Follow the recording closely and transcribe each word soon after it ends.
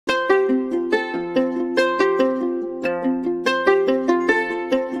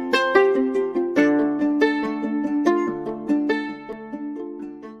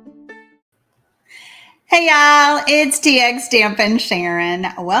Hey y'all, it's TxStampin Sharon.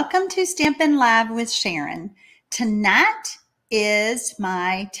 Welcome to Stampin' Live with Sharon. Tonight is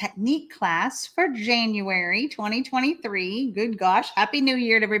my technique class for January 2023. Good gosh, Happy New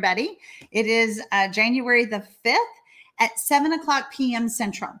Year to everybody. It is January the 5th at 7 o'clock p.m.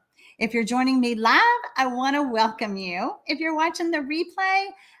 Central. If you're joining me live, I want to welcome you. If you're watching the replay,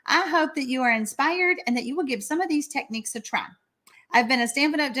 I hope that you are inspired and that you will give some of these techniques a try. I've been a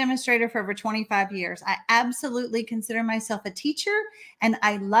Stampin' Up demonstrator for over 25 years. I absolutely consider myself a teacher, and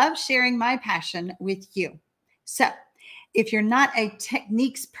I love sharing my passion with you. So if you're not a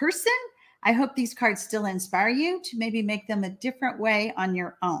techniques person, I hope these cards still inspire you to maybe make them a different way on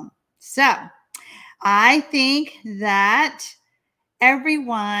your own. So I think that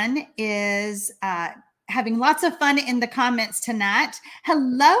everyone is having lots of fun in the comments tonight.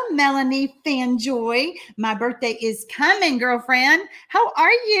 Hello, Melanie Fanjoy. My birthday is coming, girlfriend. How are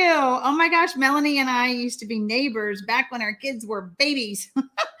you? Oh my gosh, Melanie and I used to be neighbors back when our kids were babies.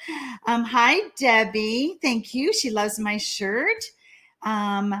 Hi, Debbie. Thank you. She loves my shirt.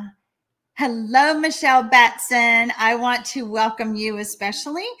 Hello, Michelle Batson. I want to welcome you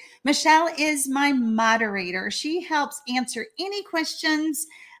especially. Michelle is my moderator. She helps answer any questions,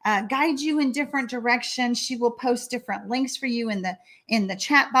 guide you in different directions. She will post different links for you in the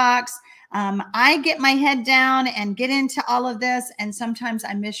chat box. I get my head down and get into all of this, and sometimes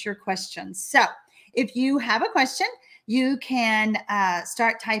I miss your questions. So if you have a question, you can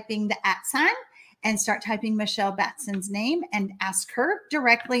start typing the @ and start typing Michelle Batson's name and ask her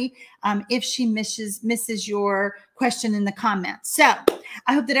directly if she misses your question in the comments. So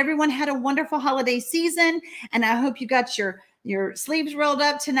I hope that everyone had a wonderful holiday season, and I hope you got your sleeves rolled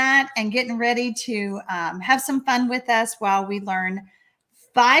up tonight and getting ready to have some fun with us while we learn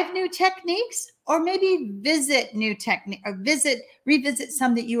 5 new techniques, or maybe visit new technique, or revisit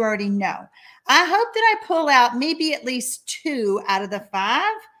some that you already know. I hope that I pull out maybe at least 2 out of the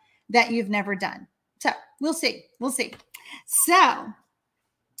 5 that you've never done. So we'll see. We'll see. So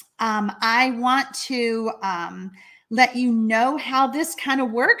I want to let you know how this kind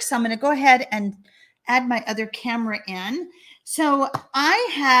of works. So I'm going to go ahead and add my other camera in. So I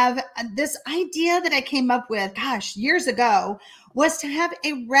have this idea that I came up with, gosh, years ago, was to have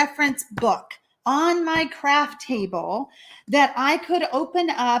a reference book on my craft table that I could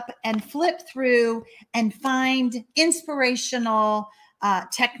open up and flip through and find inspirational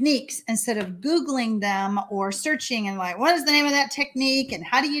techniques instead of Googling them or searching and like, what is the name of that technique and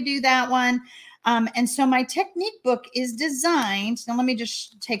how do you do that one? And so my technique book is designed. Now let me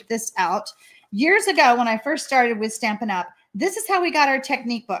just take this out. Years ago, when I first started with Stampin' Up, this is how we got our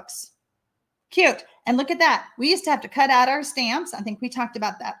technique books. Cute. And look at that. We used to have to cut out our stamps. I think we talked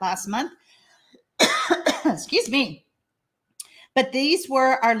about that last month. Excuse me. But these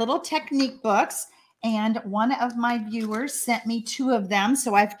were our little technique books. And one of my viewers sent me 2 of them.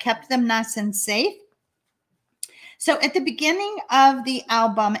 So I've kept them nice and safe. So at the beginning of the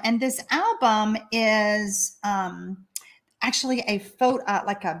album, and this album is actually a photo,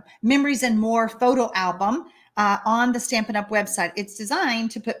 like a Memories and More photo album on the Stampin' Up website. It's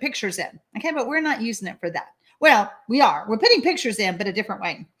designed to put pictures in. Okay, but we're not using it for that. Well, we are. We're putting pictures in, but a different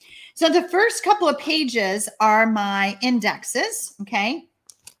way. So the first couple of pages are my indexes. Okay.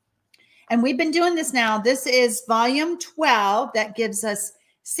 And we've been doing this now. This is volume 12 that gives us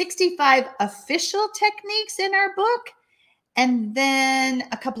 65 official techniques in our book, and then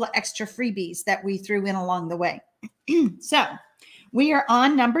a couple of extra freebies that we threw in along the way. So we are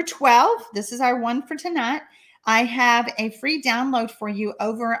on number 12. This is our one for tonight. I have a free download for you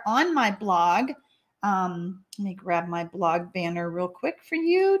over on my blog. Let me grab my blog banner real quick for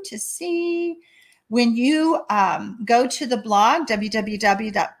you to see. When you go to the blog,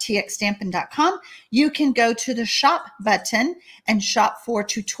 www.TxStampin.com, you can go to the shop button and shop for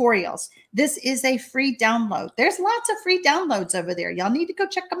tutorials. This is a free download. There's lots of free downloads over there. Y'all need to go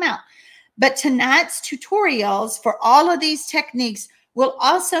check them out. But tonight's tutorials for all of these techniques will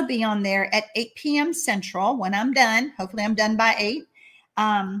also be on there at 8 p.m. Central when I'm done. Hopefully I'm done by 8,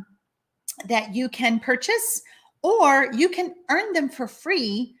 that you can purchase, or you can earn them for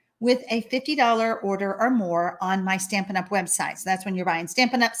free with a $50 order or more on my Stampin' Up website. So that's when you're buying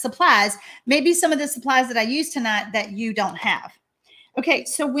Stampin' Up supplies, maybe some of the supplies that I use tonight that you don't have. Okay,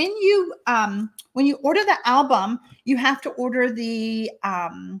 so when you order the album, you have to order the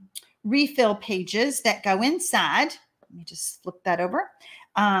refill pages that go inside. Let me just flip that over.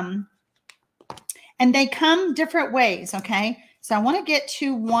 And they come different ways, okay? So I want to get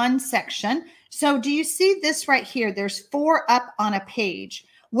to one section. So do you see this right here? There's 4 up on a page.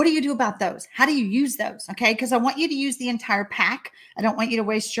 What do you do about those? How do you use those? Okay, because I want you to use the entire pack. I don't want you to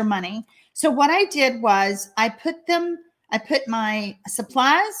waste your money. So what I did was I put my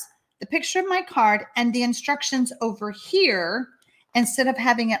supplies, the picture of my card, and the instructions over here instead of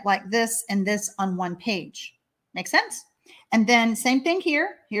having it like this and this on one page. Make sense? And then same thing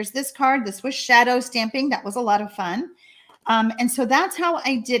here. Here's this card. This was shadow stamping. That was a lot of fun. And so that's how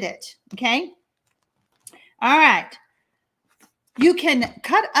I did it. Okay. All right. You can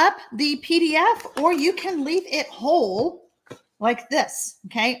cut up the PDF or you can leave it whole like this.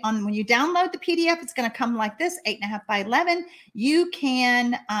 Okay. When you download the PDF, it's going to come like this, 8.5 by 11. You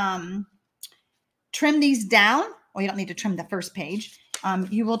can trim these down. Well, you don't need to trim the first page.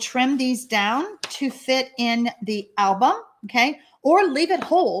 You will trim these down to fit in the album. Okay. Or leave it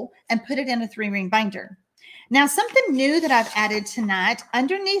whole and put it in a 3-ring binder. Now, something new that I've added tonight,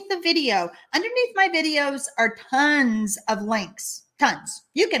 underneath the video, underneath my videos are tons of links, tons.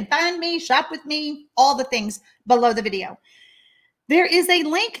 You can find me, shop with me, all the things below the video. There is a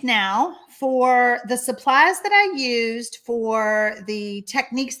link now for the supplies that I used for the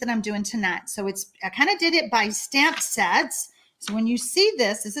techniques that I'm doing tonight. So I kind of did it by stamp sets. So when you see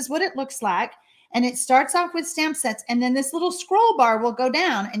this, this is what it looks like. And it starts off with stamp sets. And then this little scroll bar will go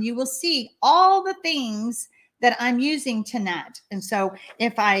down and you will see all the things that I'm using tonight. And so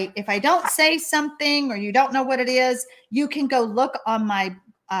if I don't say something or you don't know what it is, you can go look on my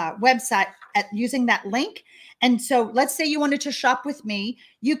website at using that link. And so let's say you wanted to shop with me,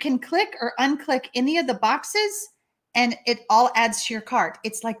 you can click or unclick any of the boxes and it all adds to your cart.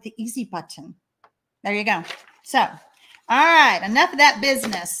 It's like the easy button. There you go. So, all right, enough of that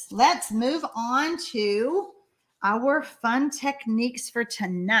business. Let's move on to our fun techniques for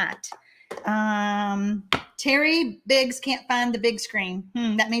tonight. Terry Biggs can't find the big screen.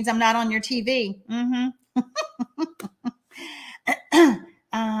 That means I'm not on your TV.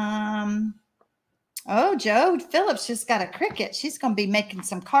 Oh, Joe Phillips just got a Cricut. She's going to be making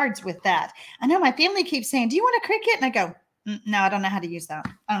some cards with that. I know my family keeps saying, do you want a Cricut? And I go, no, I don't know how to use that.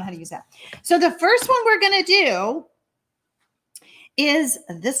 I don't know how to use that. So the first one we're going to do is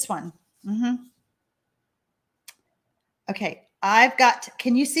this one. Okay.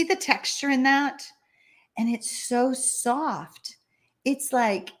 Can you see the texture in that? And it's so soft. It's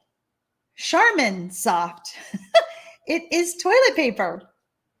like Charmin soft. It is toilet paper.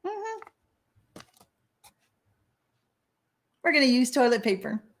 We're going to use toilet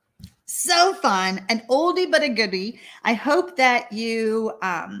paper. So fun, an oldie but a goodie. I hope that you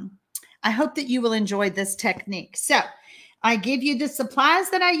will enjoy this technique. So I give you the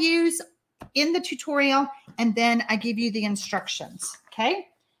supplies that I use in the tutorial, and then I give you the instructions. Okay.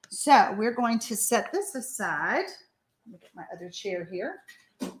 So we're going to set this aside. Let me get my other chair here,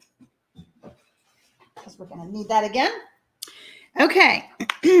 because we're going to need that again. Okay.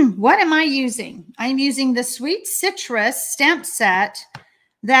 What am I using? I'm using the Sweet Citrus stamp set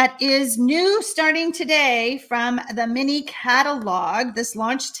that is new starting today from the mini catalog. This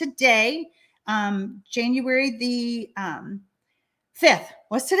launched today, January the 5th.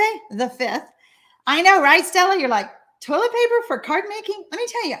 What's today? The 5th. I know, right, Stella? You're like, toilet paper for card making? Let me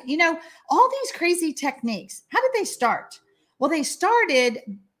tell you, all these crazy techniques, how did they start? Well, they started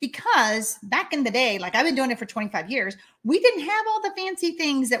because back in the day, like I've been doing it for 25 years, we didn't have all the fancy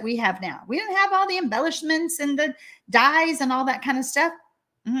things that we have now. We didn't have all the embellishments and the dyes and all that kind of stuff.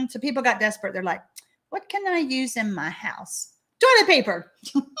 So people got desperate. They're like, what can I use in my house? Toilet paper.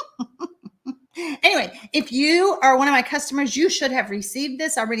 Anyway, if you are one of my customers, you should have received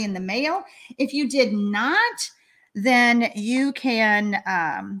this already in the mail. If you did not, then you can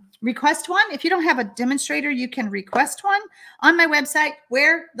request one. If you don't have a demonstrator, you can request one on my website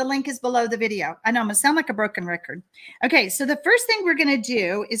where the link is below the video. I know I'm going to sound like a broken record. Okay, so the first thing we're going to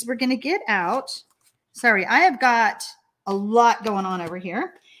do is we're going to get out. Sorry, I have got a lot going on over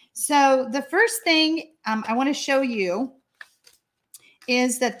here. So the first thing I want to show you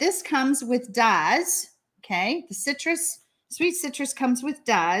is that this comes with dies. Okay, the Sweet Citrus comes with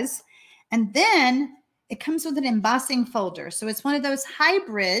dies. And then it comes with an embossing folder. So it's one of those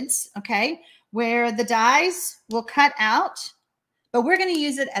hybrids, okay, where the dies will cut out, but we're going to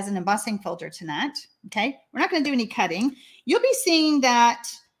use it as an embossing folder tonight, okay? We're not going to do any cutting. You'll be seeing that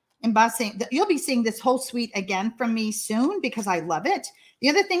embossing, you'll be seeing this whole suite again from me soon because I love it. The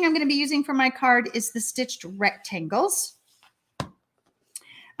other thing I'm going to be using for my card is the stitched rectangles.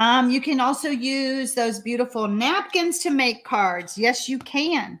 You can also use those beautiful napkins to make cards. Yes, you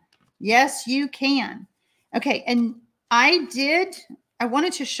can. Yes, you can. Okay, and I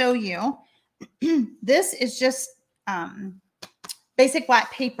wanted to show you, this is just basic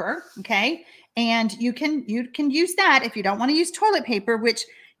white paper, okay? And you can use that if you don't want to use toilet paper, which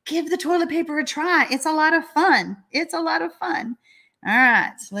give the toilet paper a try. It's a lot of fun. It's a lot of fun. All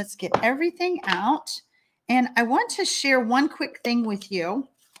right, so let's get everything out. And I want to share one quick thing with you.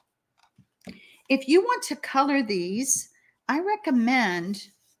 If you want to color these, I recommend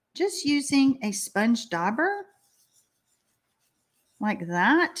just using a sponge dauber like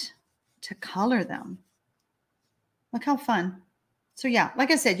that to color them. Look how fun. So yeah, like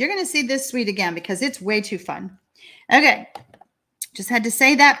I said, you're going to see this suite again because it's way too fun. Okay, just had to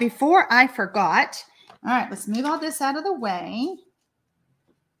say that before I forgot. All right, let's move all this out of the way.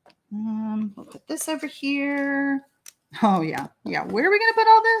 We'll put this over here. Oh yeah, yeah. Where are we going to put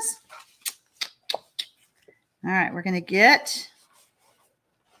all this? All right, we're going to get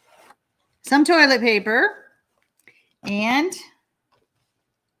some toilet paper, and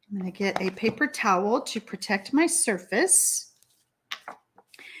I'm going to get a paper towel to protect my surface.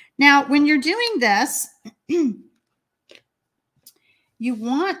 Now, when you're doing this, you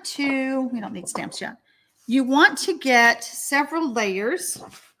want to, we don't need stamps yet. You want to get several layers.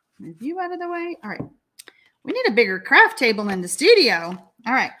 Move you out of the way. All right. We need a bigger craft table in the studio.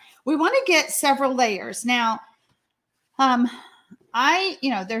 All right. We want to get several layers. Now,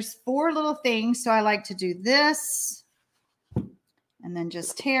 there's 4 little things. So I like to do this and then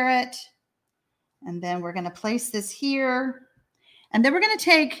just tear it. And then we're going to place this here. And then we're going to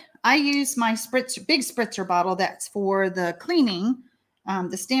take, I use my big spritzer bottle that's for the cleaning,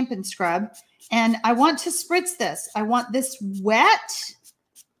 the Stampin' Scrub. And I want to spritz this. I want this wet.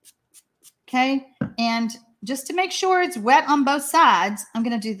 Okay. And just to make sure it's wet on both sides, I'm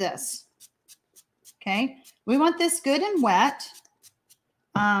going to do this. Okay. We want this good and wet.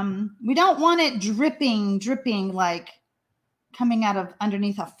 We don't want it dripping like coming out of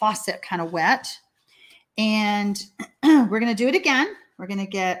underneath a faucet kind of wet. And we're going to do it again. We're going to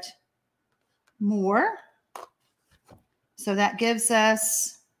get more. So that gives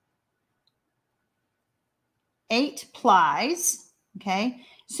us 8 plies. Okay.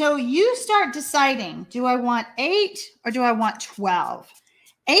 So you start deciding, do I want 8 or do I want 12?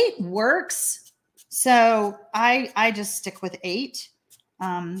 8 works. So I just stick with 8.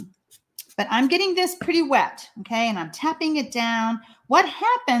 But I'm getting this pretty wet. Okay. And I'm tapping it down. What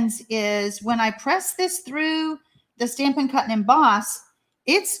happens is when I press this through the Stampin' Cut and Emboss,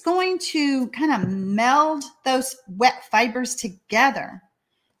 it's going to kind of meld those wet fibers together.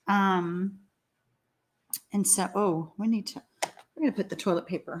 And so, we're going to put the toilet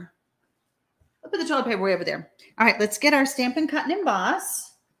paper. I'll put the toilet paper way over there. All right, let's get our Stampin' Cut and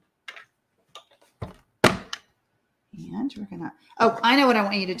Emboss. And we're going to, I know what I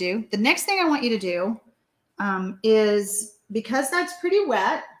want you to do. The next thing I want you to do is, because that's pretty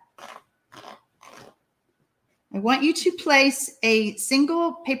wet, I want you to place a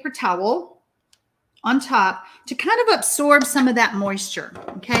single paper towel on top to kind of absorb some of that moisture.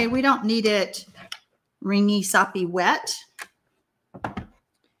 Okay, we don't need it wringy, soppy wet.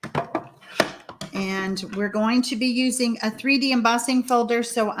 And we're going to be using a 3D embossing folder,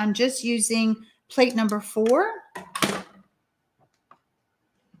 so I'm just using plate number 4.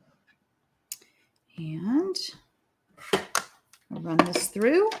 And I'll run this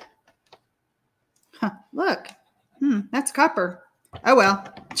through. Look, that's copper. Oh, well.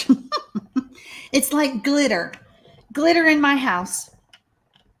 It's like glitter. Glitter in my house.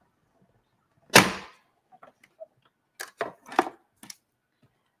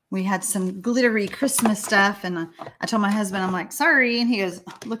 We had some glittery Christmas stuff, and I told my husband, I'm like, sorry. And he goes,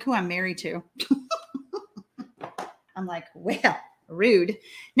 look who I'm married to. I'm like, well, rude.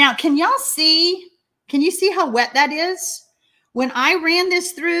 Now, can y'all see? Can you see how wet that is? When I ran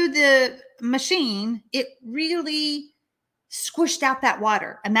this through the machine, it really squished out that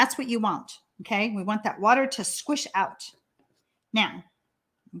water. And that's what you want. Okay. We want that water to squish out. Now,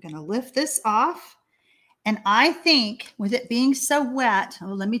 I'm going to lift this off. And I think with it being so wet,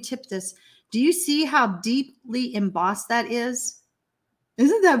 let me tip this. Do you see how deeply embossed that is?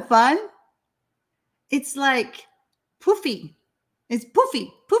 Isn't that fun? It's like poofy. It's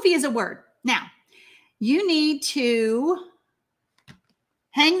poofy. Poofy is a word. Now, you need to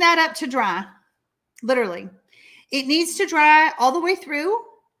hang that up to dry, literally. It needs to dry all the way through.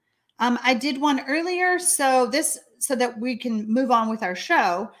 I did one earlier so that we can move on with our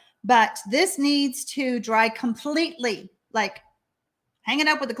show, but this needs to dry completely, like hang it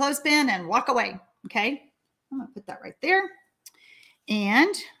up with a clothespin and walk away, okay? I'm going to put that right there.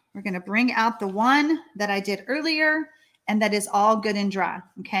 And we're going to bring out the one that I did earlier, and that is all good and dry,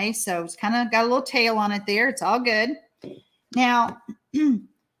 okay? So it's kind of got a little tail on it there. It's all good. Now,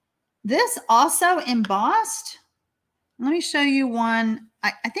 this also embossed. Let me show you one.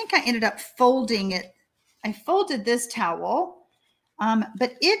 I think I ended up folding it. I folded this towel,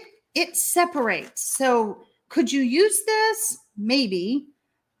 but it separates. So could you use this? Maybe,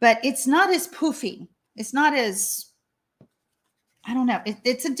 but it's not as poofy. It's not as, I don't know.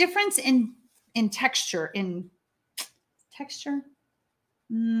 It's a difference in texture.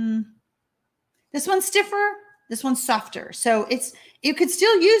 This one's stiffer. This one's softer. So you could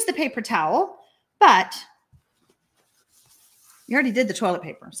still use the paper towel, but you already did the toilet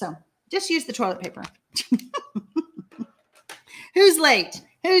paper. So just use the toilet paper. Who's late?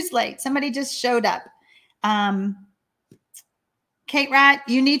 Who's late? Somebody just showed up. Kate Wright,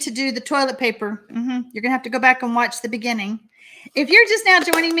 you need to do the toilet paper. You're going to have to go back and watch the beginning. If you're just now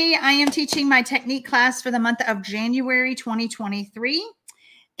joining me, I am teaching my technique class for the month of January 2023.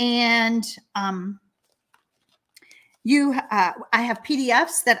 And I have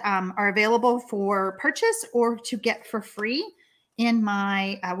PDFs that are available for purchase or to get for free in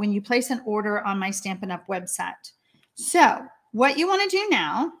my when you place an order on my Stampin' Up website. So what you want to do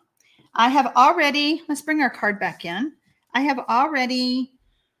now, I have already, let's bring our card back in. I have already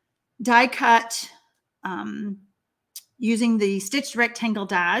die cut using the stitched rectangle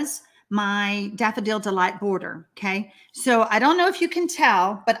dies my Daffodil Delight border. Okay. So I don't know if you can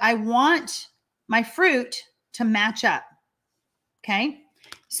tell, but I want my fruit to match up. Okay.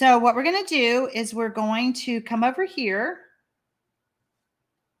 So what we're going to do is we're going to come over here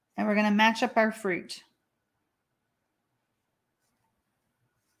and we're going to match up our fruit.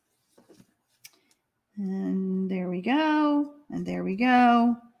 And there we go. And there we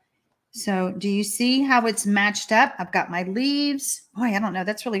go. So do you see how it's matched up? I've got my leaves. Boy, I don't know.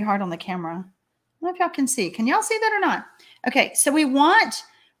 That's really hard on the camera. I don't know if y'all can see. Can y'all see that or not? Okay. So we want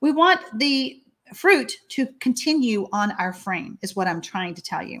the fruit to continue on our frame is what I'm trying to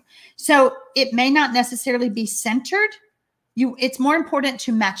tell you. So it may not necessarily be centered. It's more important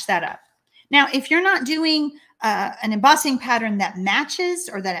to match that up. Now, if you're not doing an embossing pattern that matches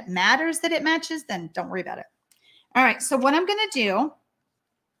or that it matters that it matches, then don't worry about it. All right. So what I'm going to do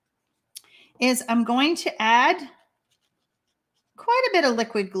is I'm going to add quite a bit of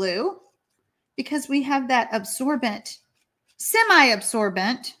liquid glue because we have that absorbent,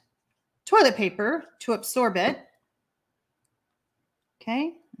 semi-absorbent toilet paper to absorb it.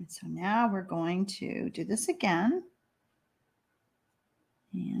 Okay. And so now we're going to do this again.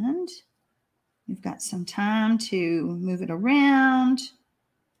 And we've got some time to move it around.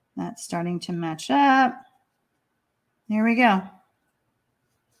 That's starting to match up. There we go.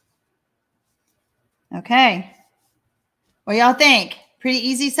 Okay. What y'all think? Pretty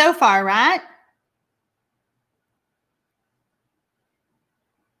easy so far, right?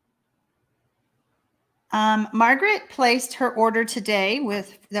 Margaret placed her order today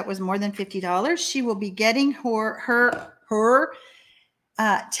that was more than $50. She will be getting her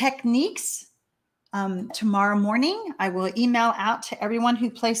techniques tomorrow morning. I will email out to everyone who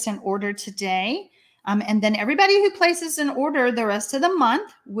placed an order today. And then everybody who places an order the rest of the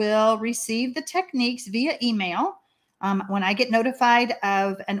month will receive the techniques via email. When I get notified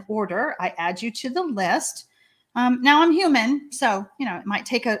of an order, I add you to the list. Now I'm human, so, it might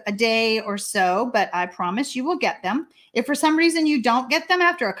take a day or so, but I promise you will get them. If for some reason you don't get them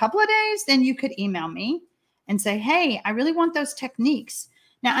after a couple of days, then you could email me and say, hey, I really want those techniques.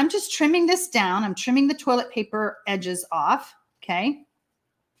 Now I'm just trimming this down. I'm trimming the toilet paper edges off. Okay.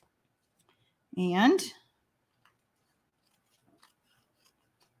 And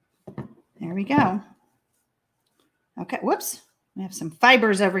there we go. Okay. Whoops. I have some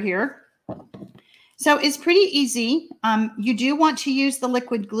fibers over here. So it's pretty easy. You do want to use the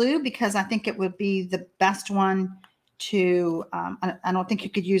liquid glue because I think it would be the best one to, I don't think you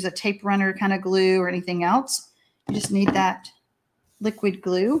could use a tape runner kind of glue or anything else. You just need that liquid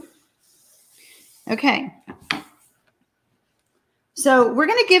glue. Okay. So we're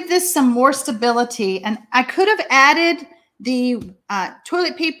going to give this some more stability, and I could have added the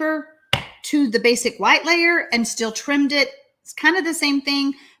toilet paper to the basic white layer and still trimmed it. It's kind of the same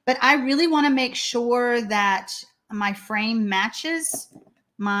thing, but I really want to make sure that my frame matches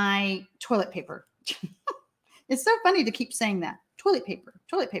my toilet paper. It's so funny to keep saying that. Toilet paper,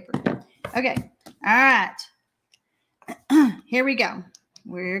 toilet paper. Okay. All right. Here we go.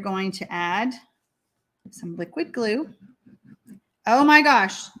 We're going to add some liquid glue. Oh my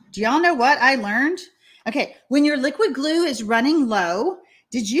gosh. Do y'all know what I learned? Okay. When your liquid glue is running low,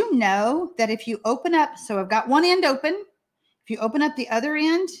 did you know that if you open up, so I've got one end open. If you open up the other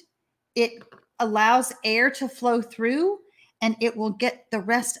end, it allows air to flow through and it will get the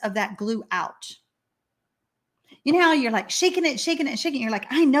rest of that glue out. You know how you're like shaking it, shaking it, shaking it. You're like,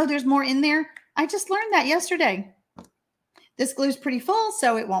 I know there's more in there. I just learned that yesterday. This glue is pretty full,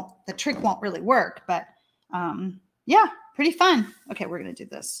 so the trick won't really work, but yeah, pretty fun. Okay, we're going to do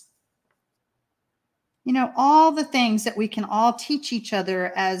this. You know, all the things that we can all teach each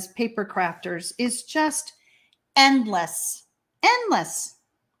other as paper crafters is just endless, endless.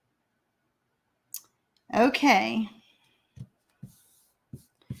 Okay.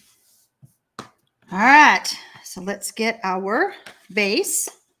 All right, so let's get our base.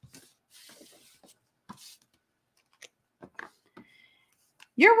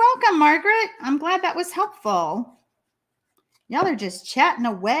 You're welcome, Margaret. I'm glad that was helpful. Y'all are just chatting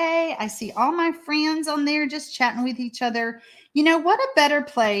away. I see all my friends on there just chatting with each other. You know, what a better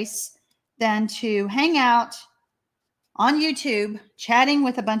place than to hang out on YouTube, chatting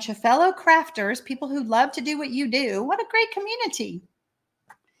with a bunch of fellow crafters, people who love to do what you do. What a great community.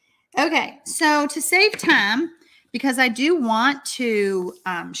 Okay, so to save time, because I do want to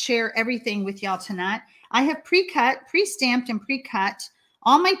share everything with y'all tonight, I have pre-cut, pre-stamped, and pre-cut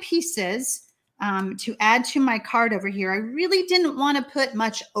all my pieces to add to my card over here. I really didn't want to put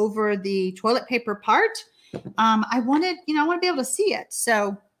much over the toilet paper part. I wanted, you know, I want to be able to see it.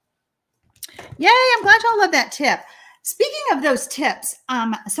 So, yay, I'm glad y'all love that tip. Speaking of those tips,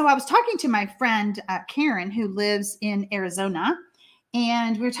 so I was talking to my friend Karen, who lives in Arizona,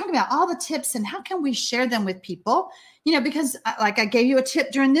 and we were talking about all the tips and how can we share them with people, you know, because like I gave you a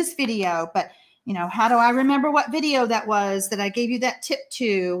tip during this video, but, you know, how do I remember what video that was that I gave you that tip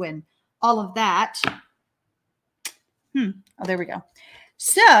to and all of that. Oh, there we go.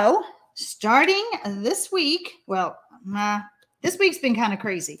 So starting this week, well, this week's been kind of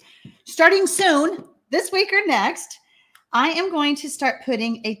crazy. Starting soon, this week or next, I am going to start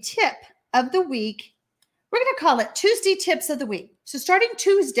putting a tip of the week. We're going to call it Tuesday Tips of the Week. So starting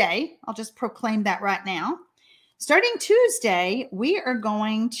Tuesday, I'll just proclaim that right now. Starting Tuesday, we are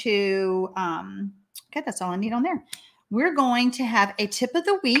going to, okay, that's all I need on there. We're going to have a tip of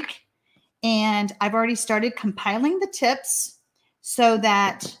the week, and I've already started compiling the tips so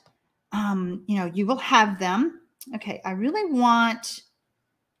that, you know, you will have them. Okay, I really want,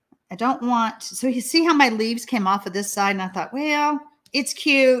 I don't want, so you see how my leaves came off of this side, and I thought, well, it's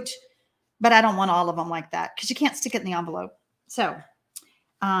cute, but I don't want all of them like that because you can't stick it in the envelope. So,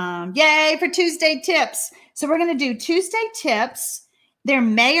 yay for Tuesday tips. So we're going to do Tuesday tips. There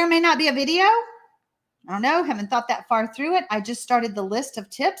may or may not be a video. I don't know. Haven't thought that far through it. I just started the list of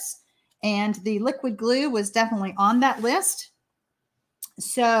tips, and the liquid glue was definitely on that list.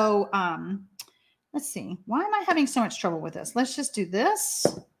 So, let's see. Why am I having so much trouble with this? Let's just do this.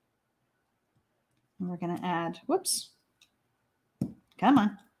 And we're going to add, whoops. Come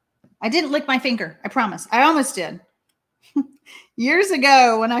on. I didn't lick my finger. I promise. I almost did. Years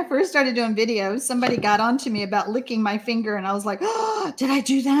ago, when I first started doing videos, somebody got on to me about licking my finger, and I was like, oh, did I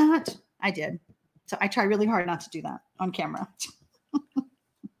do that? I did. So I try really hard not to do that on camera.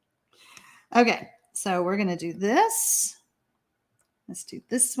 Okay, so we're going to do this. Let's do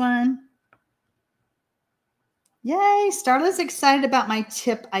this one. Yay, Starla's excited about my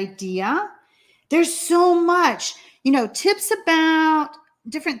tip idea. There's so much, you know, tips about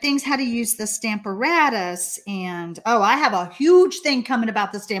different things, how to use the Stamparatus. And, oh, I have a huge thing coming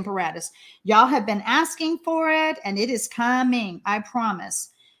about the Stamparatus. Y'all have been asking for it, and it is coming, I promise.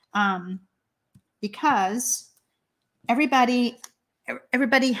 Because everybody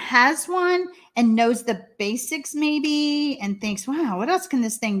has one and knows the basics maybe and thinks, wow, what else can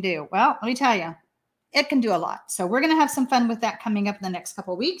this thing do? Well, let me tell you, it can do a lot. So we're going to have some fun with that coming up in the next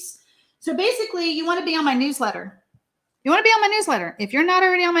couple of weeks. So basically, you want to be on my newsletter. You want to be on my newsletter. If you're not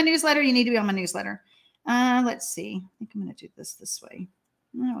already on my newsletter, you need to be on my newsletter. Let's see. I think I'm going to do this way.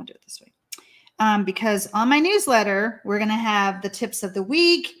 No, I'll do it this way. Because on my newsletter, we're going to have the tips of the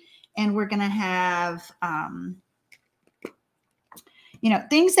week, and we're going to have, you know,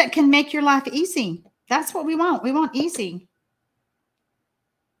 things that can make your life easy. That's what we want. We want easy.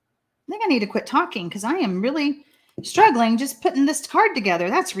 I think I need to quit talking because I am really struggling just putting this card together.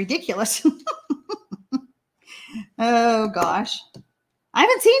 That's ridiculous. Oh, gosh. I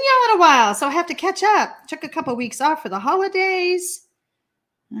haven't seen y'all in a while, so I have to catch up. Took a couple of weeks off for the holidays.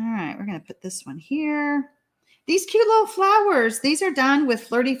 All right, we're going to put this one here. These cute little flowers, these are done with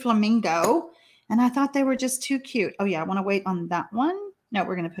Flirty Flamingo, and I thought they were just too cute. Oh, yeah, I want to wait on that one. No,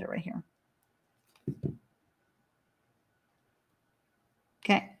 we're going to put it right here.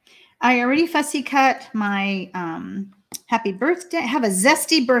 Okay. I already fussy cut my happy birthday. I have a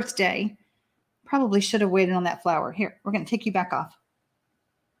zesty birthday. Probably should have waited on that flower. Here, we're going to take you back off.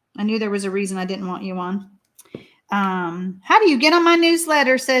 I knew there was a reason I didn't want you on. How do you get on my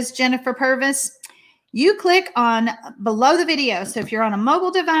newsletter, says Jennifer Purvis. You click on below the video. So if you're on a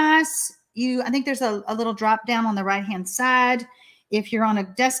mobile device, I think there's a little drop down on the right-hand side. If you're on a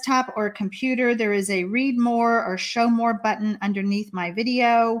desktop or a computer, there is a read more or show more button underneath my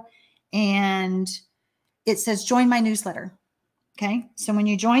video. And it says join my newsletter. Okay. So when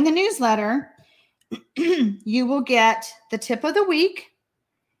you join the newsletter, you will get the tip of the week,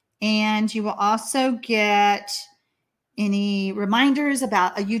 and you will also get any reminders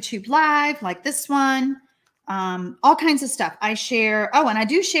about a YouTube live like this one, all kinds of stuff. I share, oh, and I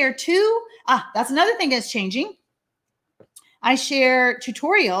do share two. That's another thing that's changing. I share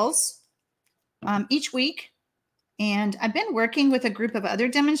tutorials each week, and I've been working with a group of other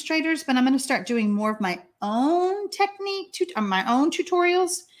demonstrators, but I'm going to start doing more of my own technique, my own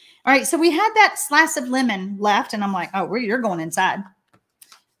tutorials. All right, so we had that slice of lemon left, and I'm like, oh, you're going inside.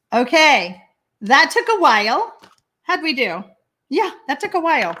 Okay, that took a while. How'd we do? Yeah, that took a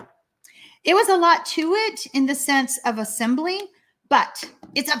while. It was a lot to it in the sense of assembly, but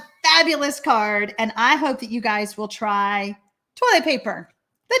it's a fabulous card, and I hope that you guys will try toilet paper,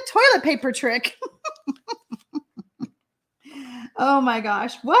 the toilet paper trick. Oh my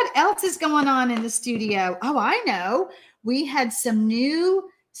gosh. What else is going on in the studio? Oh, I know. We had some new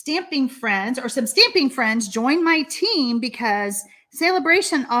stamping friends, or some stamping friends join my team because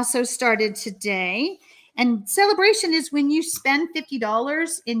Celebration also started today. And Celebration is when you spend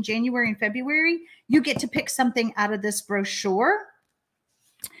 $50 in January and February, you get to pick something out of this brochure.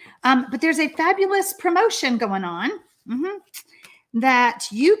 But there's a fabulous promotion going on that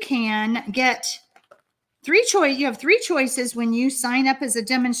you can get you have three choices when you sign up as a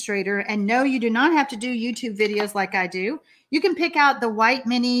demonstrator. And no, you do not have to do YouTube videos like I do. You can pick out the white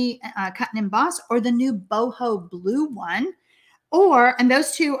mini cut and emboss or the new boho blue one. And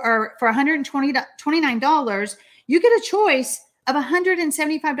those two are for $129. You get a choice of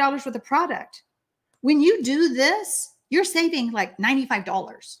 $175 worth of product. When you do this, you're saving like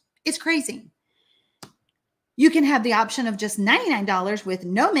 $95. It's crazy. You can have the option of just $99 with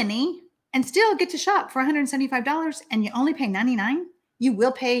no mini and still get to shop for $175, and you only pay $99. You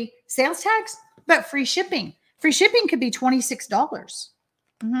will pay sales tax, but free shipping. Free shipping could be $26.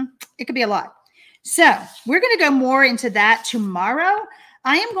 It could be a lot. So we're going to go more into that tomorrow.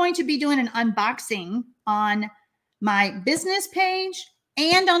 I am going to be doing an unboxing on my business page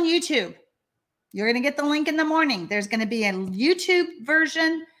and on YouTube. You're going to get the link in the morning. There's going to be a YouTube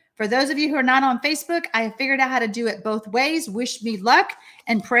version. For those of you who are not on Facebook, I have figured out how to do it both ways. Wish me luck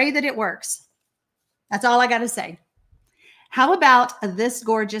and pray that it works. That's all I got to say. How about this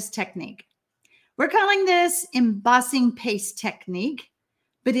gorgeous technique? We're calling this embossing paste technique,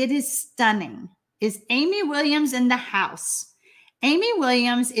 but it is stunning. Is Amy Williams in the house? Amy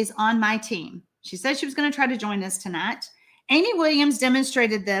Williams is on my team. She said she was going to try to join us tonight. Amy Williams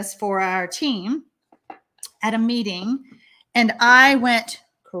demonstrated this for our team at a meeting, and I went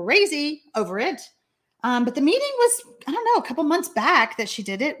crazy over it. But the meeting was, I don't know, a couple months back that she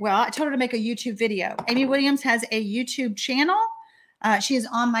did it. Well, I told her to make a YouTube video. Amy Williams has a YouTube channel. She is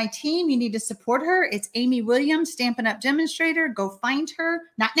on my team. You need to support her. It's Amy Williams, Stampin' Up Demonstrator. Go find her.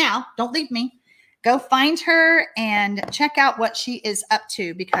 Not now. Don't leave me. Go find her and check out what she is up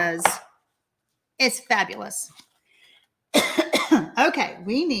to because it's fabulous. Okay,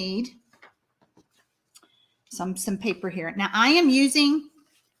 we need some paper here. Now, I am using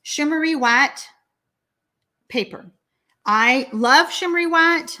shimmery white paper. I love shimmery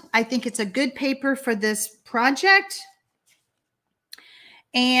white. I think it's a good paper for this project.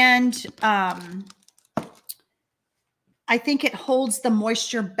 And I think it holds the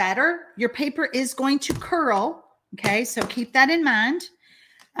moisture better. Your paper is going to curl. Okay, so keep that in mind.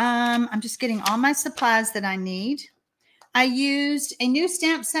 I'm just getting all my supplies that I need. I used a new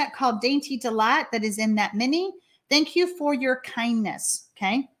stamp set called Dainty Delight that is in that mini. Thank you for your kindness.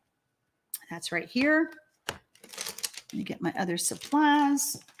 Okay, that's right here. Let me get my other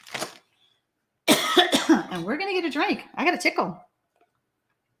supplies. And we're going to get a drink. I got a tickle.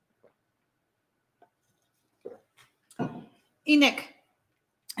 Enoch,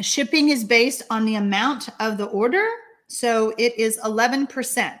 shipping is based on the amount of the order. So it is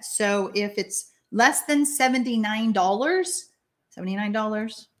 11%. So if it's less than $79,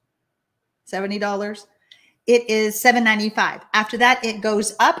 $70, it is $7.95. After that, it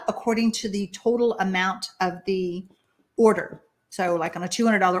goes up according to the total amount of the order. So like on a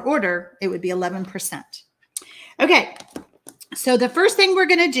 $200 order, it would be 11%. Okay. So the first thing we're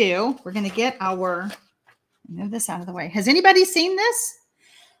going to do, we're going to get our, move this out of the way. Has anybody seen this?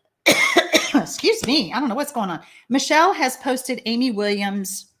 Excuse me. I don't know what's going on. Michelle has posted Amy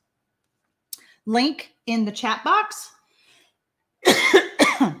Williams' link in the chat box.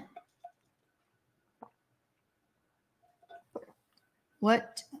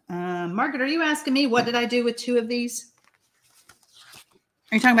 What, Margaret, are you asking me what did I do with two of these?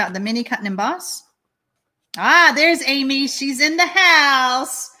 Are you talking about the mini cut and emboss? Ah, there's Amy. She's in the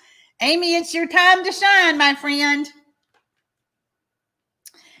house. Amy, it's your time to shine, my friend.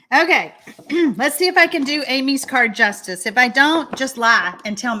 Okay, let's see if I can do Amy's card justice. If I don't, just lie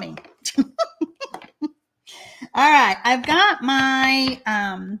and tell me. All right, I've got my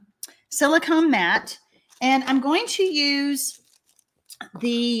silicone mat, and I'm going to use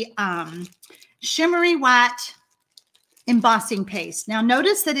the shimmery white embossing paste. Now,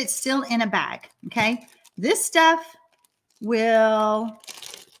 notice that it's still in a bag, okay? This stuff will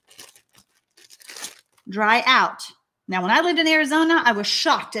dry out. Now, when I lived in Arizona, I was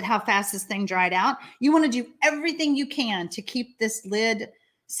shocked at how fast this thing dried out. You want to do everything you can to keep this lid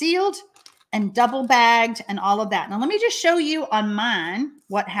sealed and double bagged and all of that. Now, let me just show you on mine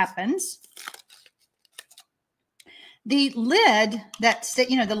what happens. The lid that's,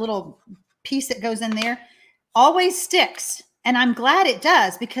 you know, the little piece that goes in there always sticks. And I'm glad it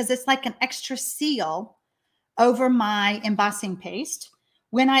does because it's like an extra seal over my embossing paste.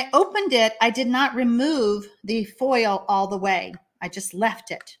 When I opened it, I did not remove the foil all the way. I just left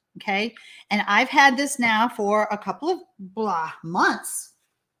it, okay? And I've had this now for a couple of months,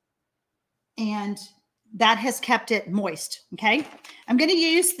 and that has kept it moist, okay? I'm going to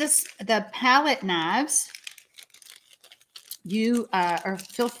use the palette knives. You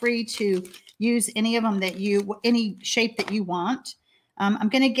feel free to use any of them any shape that you want. I'm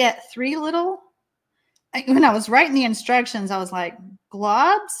going to get 3 little. When I was writing the instructions, I was like,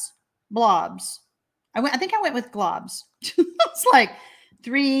 globs, blobs. I think I went with globs. It's like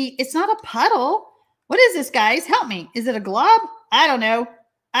 3. It's not a puddle. What is this, guys? Help me. Is it a glob? I don't know.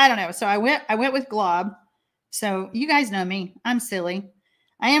 So I went with glob. So you guys know me. I'm silly.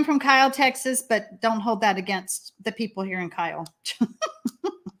 I am from Kyle, Texas, but don't hold that against the people here in Kyle. All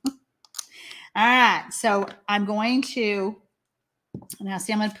right. So I'm going to, now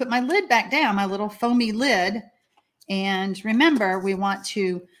see, I'm going to put my lid back down, my little foamy lid. And remember, we want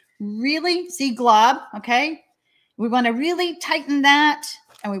to really see glob, okay? We want to really tighten that,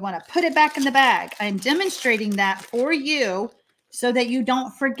 and we want to put it back in the bag. I'm demonstrating that for you so that you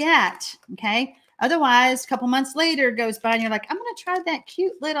don't forget, okay? Otherwise, a couple months later goes by and you're like, I'm going to try that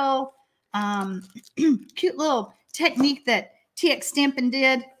cute little technique that TxStampin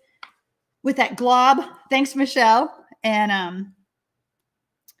did with that glob. Thanks, Michelle. And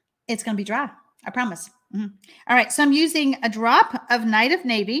it's going to be dry. I promise. All right. So I'm using a drop of Night of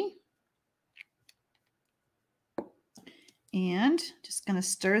Navy. And just going to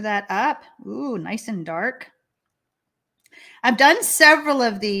stir that up. Ooh, nice and dark. I've done several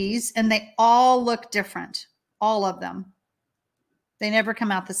of these, and they all look different. All of them. They never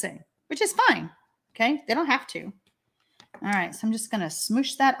come out the same, which is fine. Okay? They don't have to. All right. So I'm just going to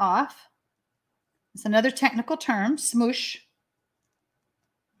smoosh that off. It's another technical term, smoosh.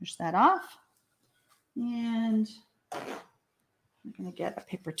 Push that off. And I'm going to get a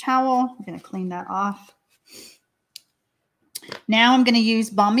paper towel. I'm going to clean that off. Now I'm going to use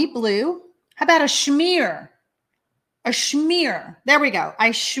Balmy Blue. How about a schmear? A schmear. There we go.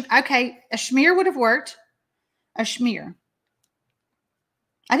 Okay, a schmear would have worked. A schmear.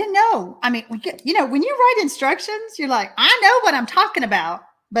 I didn't know. I mean, you know, when you write instructions, you're like, I know what I'm talking about,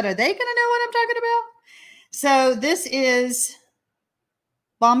 but are they going to know what I'm talking about? So this is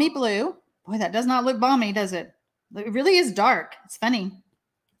Balmy Blue. Boy, that does not look balmy, does it? It really is dark. It's funny.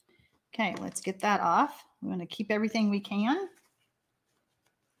 Okay, let's get that off. We want to keep everything we can.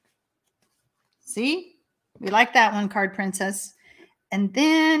 See? We like that one, Card Princess. And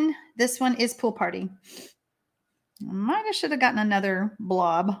then this one is Pool Party. I might have should have gotten another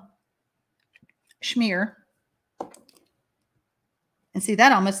blob. Schmear. And see,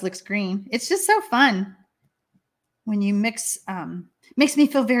 that almost looks green. It's just so fun when you mix. Makes me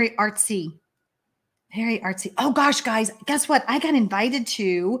feel very artsy. Very artsy. Oh, gosh, guys. Guess what? I got invited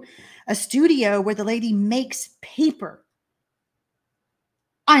to a studio where the lady makes paper.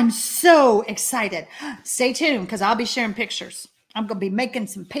 I'm so excited. Stay tuned because I'll be sharing pictures. I'm going to be making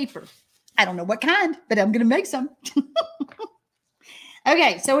some paper. I don't know what kind, but I'm going to make some.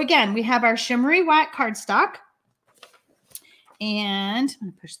 Okay, so again, we have our shimmery white cardstock. And I'm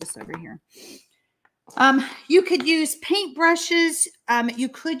going to push this over here. You could use paint brushes. You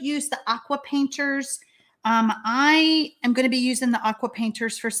could use the aqua painters. I am going to be using the aqua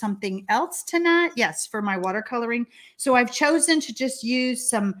painters for something else tonight. Yes, for my watercoloring. So I've chosen to just use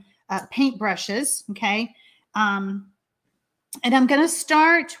some paint brushes. Okay. And I'm going to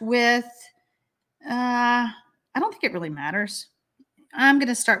start with, I don't think it really matters. I'm going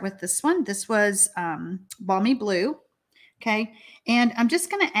to start with this one. This was Balmy Blue. Okay. And I'm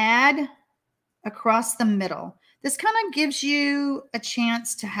just going to add across the middle. This kind of gives you a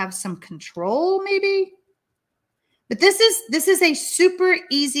chance to have some control maybe. But this is a super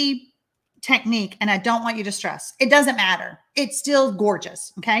easy technique and I don't want you to stress. It doesn't matter. It's still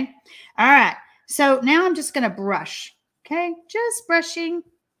gorgeous. Okay. All right. So now I'm just going to brush. Okay. Just brushing,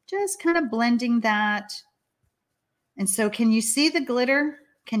 just kind of blending that. And so can you see the glitter?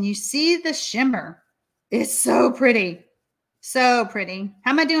 Can you see the shimmer? It's so pretty. So pretty.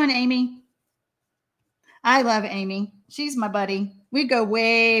 How am I doing, Amy? I love Amy. She's my buddy. We go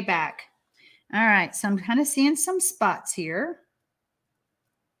way back. All right. So I'm kind of seeing some spots here.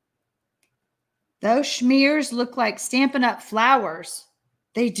 Those schmears look like Stampin' Up! Flowers.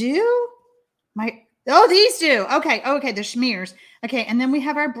 They do? Oh, these do. Okay. Okay. The schmears. Okay. And then we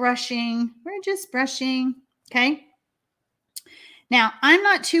have our brushing. We're just brushing. Okay. Now, I'm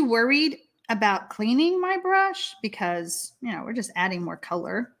not too worried about cleaning my brush because, you know, we're just adding more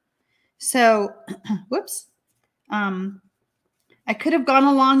color. So, whoops. I could have gone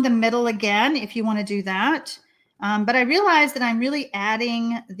along the middle again if you want to do that. But I realized that I'm really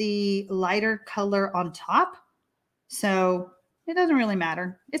adding the lighter color on top. So it doesn't really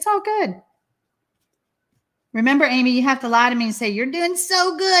matter. It's all good. Remember, Amy, you have to lie to me and say, you're doing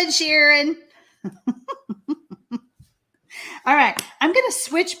so good, Sharon. All right. I'm going to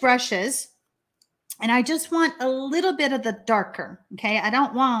switch brushes. And I just want a little bit of the darker. Okay. I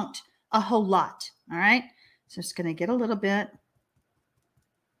don't want a whole lot. All right. So just going to get a little bit.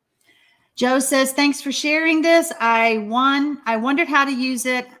 Joe says, thanks for sharing this. I wondered how to use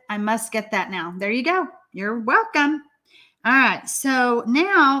it. I must get that now. There you go. You're welcome. All right. So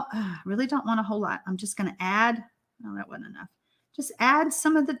now I really don't want a whole lot. I'm just going to add. Oh, that wasn't enough. Just add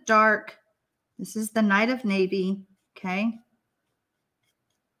some of the dark. This is the Night of Navy. Okay.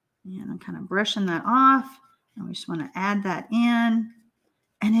 And I'm kind of brushing that off. And we just want to add that in.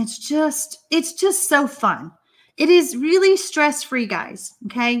 And it's just so fun. It is really stress-free, guys.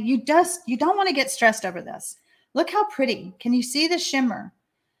 Okay. You don't want to get stressed over this. Look how pretty. Can you see the shimmer?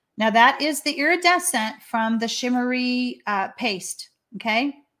 Now that is the iridescent from the shimmery paste.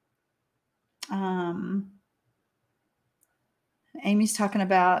 Okay. Amy's talking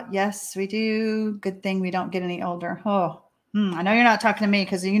about, yes, we do. Good thing we don't get any older. Oh, I know you're not talking to me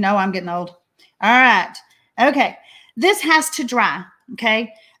because you know I'm getting old. All right. Okay. This has to dry.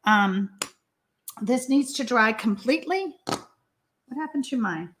 Okay. This needs to dry completely. What happened to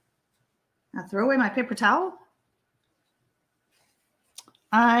mine? I throw away my paper towel.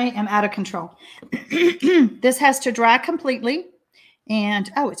 I am out of control. This has to dry completely.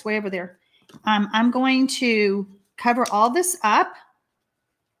 And, oh, it's way over there. I'm going to cover all this up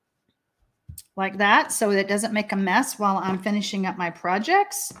like that so that it doesn't make a mess while I'm finishing up my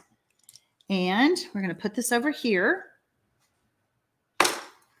projects. And we're going to put this over here.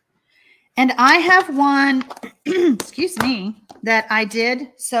 And I have one, excuse me, that I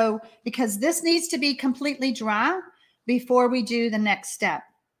did. So because this needs to be completely dry before we do the next step.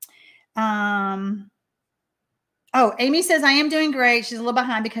 Oh, Amy says, I am doing great. She's a little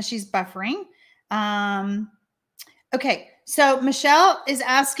behind because she's buffering. Okay. So Michelle is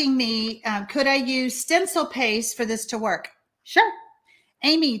asking me, could I use stencil paste for this to work? Sure.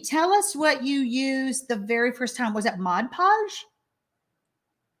 Amy, tell us what you used the very first time. Was it Mod Podge?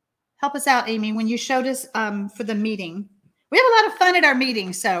 Help us out, Amy, when you showed us for the meeting. We have a lot of fun at our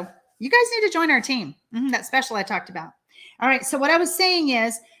meetings, so you guys need to join our team. That special I talked about. All right, so what I was saying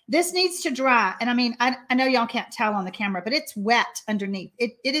is this needs to dry. And I mean, I know y'all can't tell on the camera, but it's wet underneath.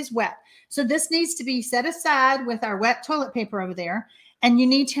 It is wet. So this needs to be set aside with our wet toilet paper over there, and you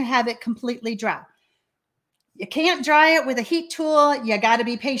need to have it completely dry. You can't dry it with a heat tool. You got to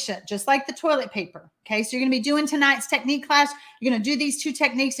be patient, just like the toilet paper. Okay, so you're going to be doing tonight's technique class. You're going to do these two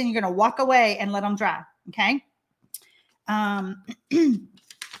techniques, and you're going to walk away and let them dry. Okay.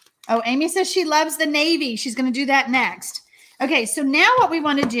 Oh, Amy says she loves the navy. She's going to do that next. Okay, so now what we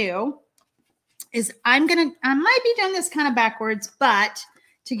want to do is I might be doing this kind of backwards, but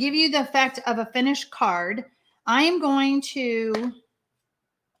to give you the effect of a finished card, I am going to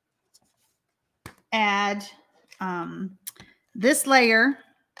add this layer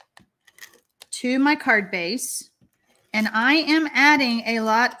to my card base, and I am adding a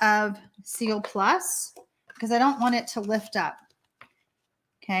lot of Seal Plus because I don't want it to lift up.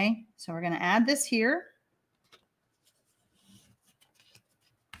 Okay, so we're going to add this here.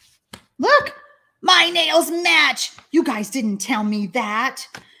 Look, my nails match. You guys didn't tell me that.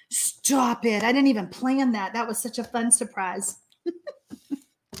 Stop it. I didn't even plan that. That was such a fun surprise.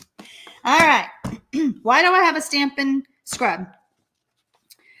 All right. Why do I have a Stampin' scrub?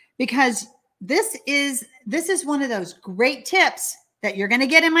 Because this is one of those great tips that you're going to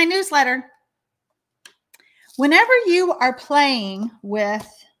get in my newsletter. Whenever you are playing with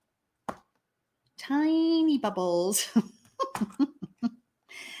tiny bubbles,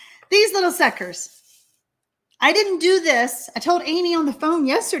 these little suckers. I didn't do this. I told Amy on the phone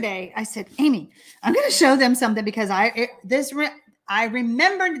yesterday. I said, Amy, I'm going to show them something because I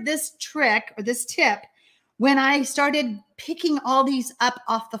remembered this trick or this tip when I started picking all these up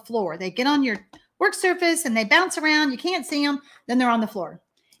off the floor. They get on your work surface and they bounce around. You can't see them. Then they're on the floor.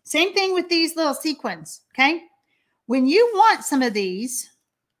 Same thing with these little sequins. Okay. When you want some of these,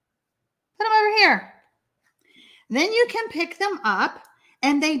 put them over here. Then you can pick them up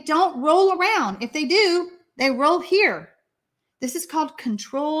and they don't roll around. If they do, they roll here. This is called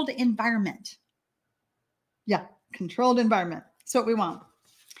controlled environment. Yeah, controlled environment. That's what we want.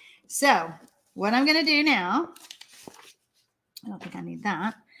 So what I'm going to do now, I don't think I need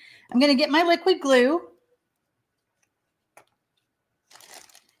that. I'm going to get my liquid glue.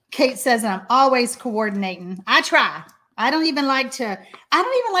 Kate says I'm always coordinating. I try. I don't even like to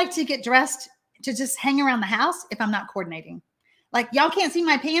get dressed to just hang around the house if I'm not coordinating. Like y'all can't see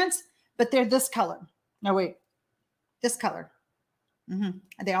my pants, but they're this color. No, wait, this color.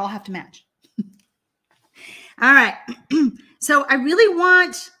 They all have to match. All right. So I really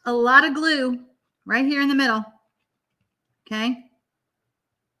want a lot of glue right here in the middle. Okay.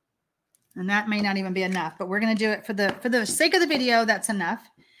 And that may not even be enough, but we're going to do it for the sake of the video. That's enough.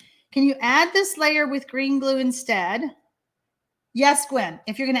 Can you add this layer with green glue instead? Yes, Gwen.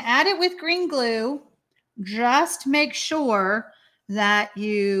 If you're going to add it with green glue, just make sure that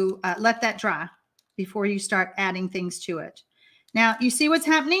you let that dry before you start adding things to it. Now, you see what's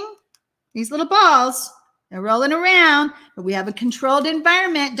happening? These little balls, they're rolling around, but we have a controlled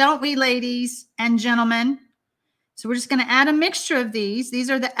environment, don't we, ladies and gentlemen? So we're just going to add a mixture of these. These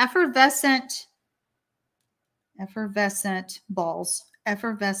are the effervescent balls.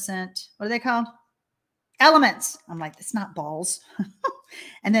 Effervescent, what are they called? Elements. I'm like, that's not balls.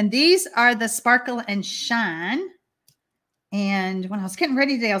 And then these are the sparkle and shine. And when I was getting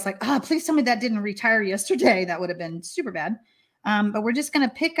ready today, I was like, oh, please tell me that didn't retire yesterday. That would have been super bad. But we're just going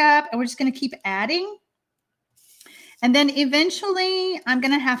to pick up and we're just going to keep adding. And then eventually I'm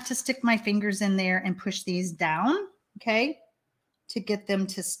going to have to stick my fingers in there and push these down, okay, to get them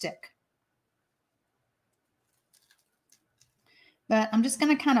to stick. But I'm just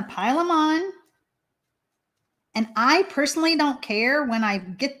going to kind of pile them on. And I personally don't care when I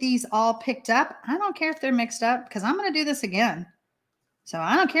get these all picked up. I don't care if they're mixed up because I'm going to do this again. So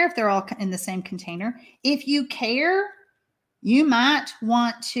I don't care if they're all in the same container. If you care, you might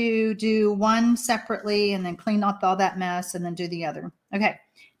want to do one separately and then clean up all that mess and then do the other. Okay,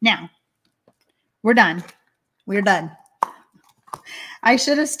 now we're done. We're done. I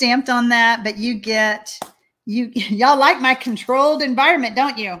should have stamped on that, but y'all like my controlled environment,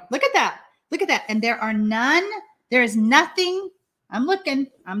 don't you? Look at that. Look at that. And there is nothing. I'm looking.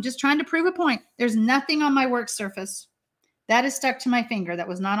 I'm just trying to prove a point. There's nothing on my work surface. That is stuck to my finger. That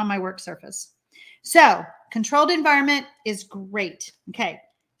was not on my work surface. So controlled environment is great. Okay.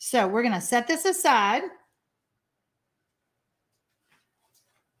 So we're going to set this aside.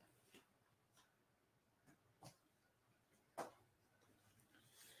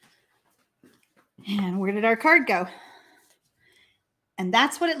 And where did our card go? And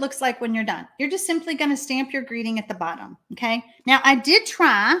that's what it looks like when you're done. You're just simply going to stamp your greeting at the bottom. Okay. Now I did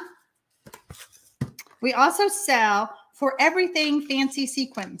try. We also sell For Everything fancy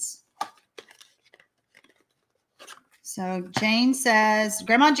sequins. So Jane says,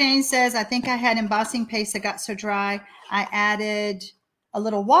 Grandma Jane says, I think I had embossing paste that got so dry, I added a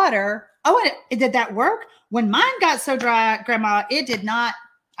little water. Oh, did that work? When mine got so dry, Grandma, it did not.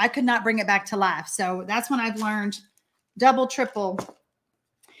 I could not bring it back to life. So that's when I've learned double, triple.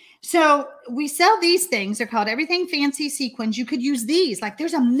 So we sell these things. They're called Everything Fancy Sequins. You could use these. Like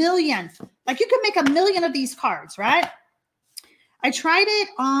there's a million. Like you could make a million of these cards, right? I tried it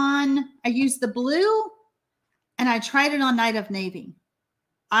on, I used the blue and I tried it on Night of Navy.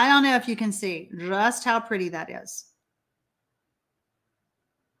 I don't know if you can see just how pretty that is.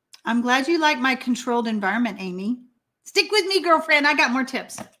 I'm glad you like my controlled environment, Amy. Stick with me, girlfriend. I got more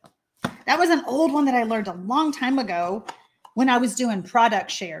tips. That was an old one that I learned a long time ago when I was doing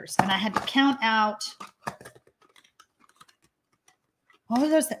product shares and I had to count out. What were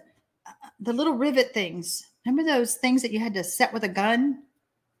those? The little rivet things. Remember those things that you had to set with a gun?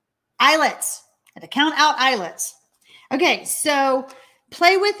 Eyelets. I had to count out eyelets. Okay, so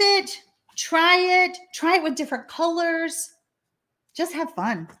play with it. Try it. Try it with different colors. Just have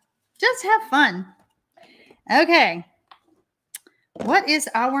fun. Just have fun. Okay. What is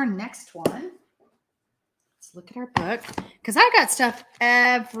our next one? Let's look at our book because I got stuff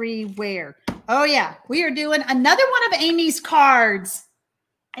everywhere. Oh, yeah. We are doing another one of Amy's cards.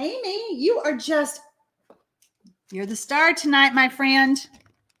 Amy, you're the star tonight, my friend.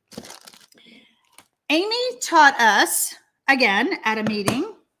 Amy taught us, again, at a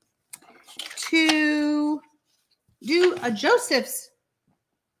meeting, to do a Joseph's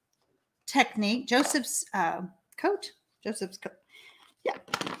technique, Joseph's coat. Joseph's coat. Yeah,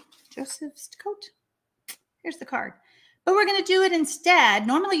 Joseph's coat. Here's the card. But we're going to do it instead.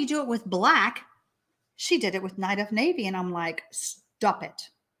 Normally you do it with black. She did it with Night of Navy, and I'm like, stop it.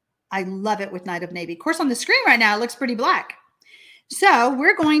 I love it with Night of Navy. Of course, on the screen right now, it looks pretty black. So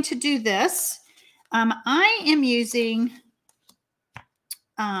we're going to do this. I am using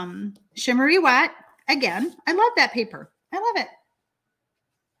Shimmery White. Again, I love that paper. I love it.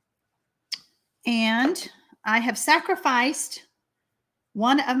 And I have sacrificed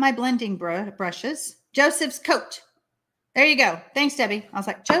one of my blending brushes, Joseph's coat. There you go. Thanks, Debbie. I was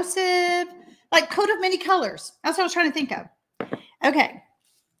like, Joseph, like coat of many colors. That's what I was trying to think of. Okay.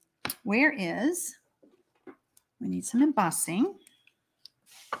 Where is, we need some embossing.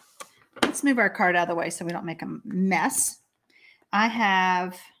 Let's move our card out of the way so we don't make a mess. I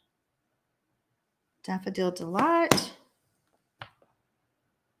have Daffodil Delight.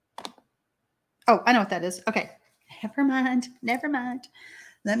 Oh, I know what that is. Okay. Never mind. Never mind.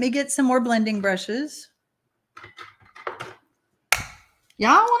 Let me get some more blending brushes.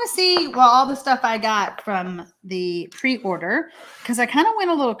 Y'all want to see, well, all the stuff I got from the pre-order, because I kind of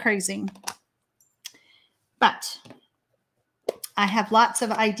went a little crazy. But I have lots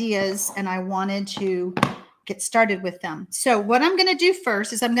of ideas, and I wanted to get started with them. So what I'm going to do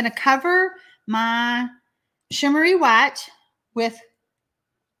first is I'm going to cover my Shimmery White with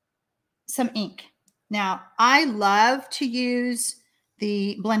some ink. Now, I love to use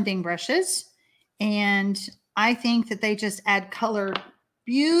the blending brushes, and I think that they just add color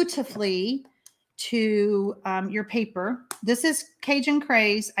beautifully to your paper. This is Cajun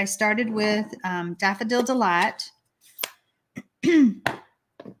Craze. I started with Daffodil Delight.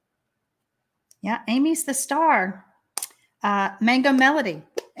 Yeah, Amy's the star. Mango Melody.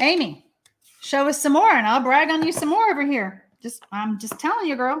 Amy, show us some more, and I'll brag on you some more over here. I'm just telling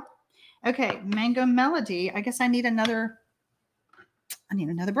you, girl. Okay, Mango Melody. I guess I need another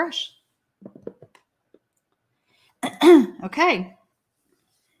brush. Okay.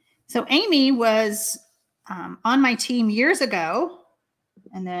 So Amy was on my team years ago,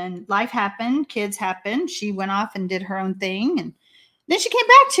 and then life happened, kids happened. She went off and did her own thing, and then she came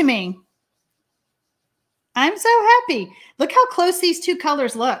back to me. I'm so happy. Look how close these two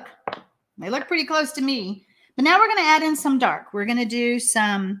colors look. They look pretty close to me. But now we're going to add in some dark. We're going to do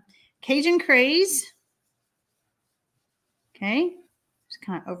some Cajun Craze. Okay. Just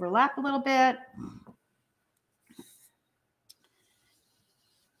kind of overlap a little bit.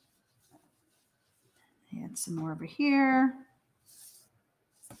 Add some more over here.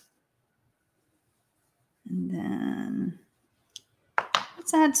 And then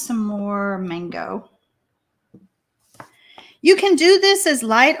let's add some more mango. You can do this as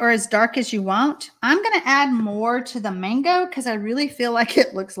light or as dark as you want. I'm going to add more to the mango because I really feel like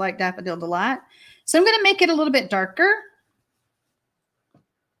it looks like Daffodil Delight. So I'm going to make it a little bit darker.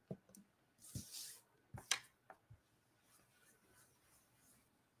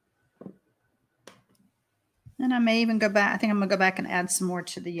 And I may even go back. I think I'm going to go back and add some more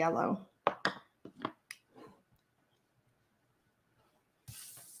to the yellow.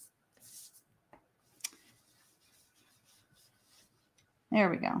 There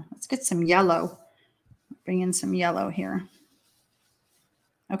we go. Let's get some yellow. Bring in some yellow here.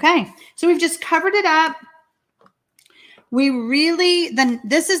 Okay, so we've just covered it up.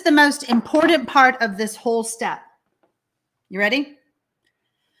 This is the most important part of this whole step. You ready?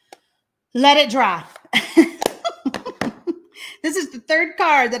 Let it dry. This is the third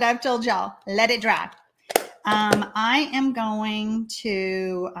card that I've told y'all. Let it dry. I am going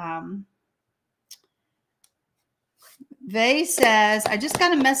to... Vay says, I just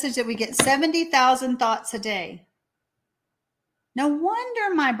got a message that we get 70,000 thoughts a day. No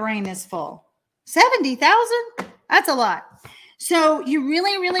wonder my brain is full. 70,000? That's a lot. So you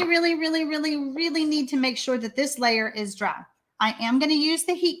really need to make sure that this layer is dry. I am going to use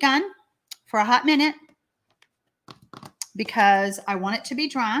the heat gun for a hot minute because I want it to be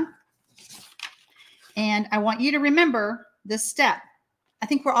dry. And I want you to remember this step. I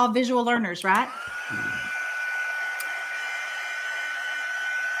think we're all visual learners, right?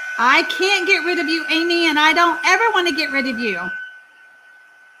 I can't get rid of you, Amy, and I don't ever want to get rid of you.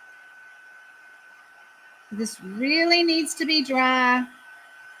 This really needs to be dry.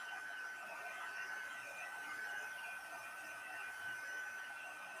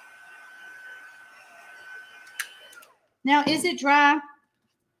 Now, is it dry?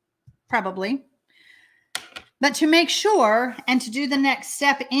 Probably. But to make sure and to do the next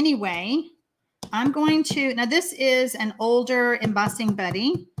step anyway, I'm going to, now this is an older embossing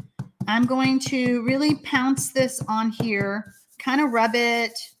buddy. I'm going to really pounce this on here, kind of rub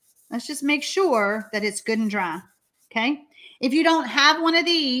it. Let's just make sure that it's good and dry. Okay. If you don't have one of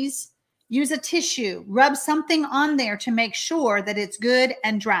these, use a tissue, rub something on there to make sure that it's good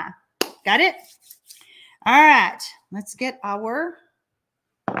and dry. Got it? All right. Let's get our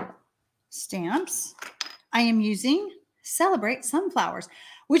stamps. I am using Celebrate Sunflowers,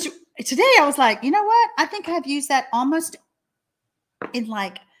 which today I was like, you know what? I think I've used that almost in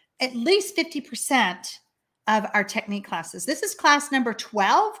like at least 50% of our technique classes. This is class number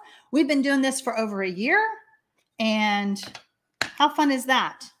 12. We've been doing this for over a year. And how fun is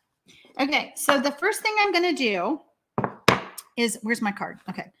that? Okay, so the first thing I'm going to do is, where's my card?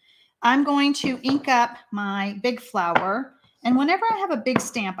 Okay, I'm going to ink up my big flower. And whenever I have a big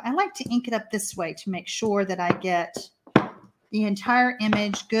stamp, I like to ink it up this way to make sure that I get the entire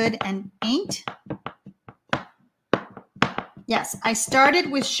image good and inked. Yes, I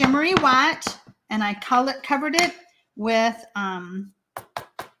started with shimmery white and I covered it with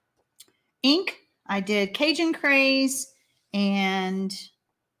ink. I did Cajun Craze and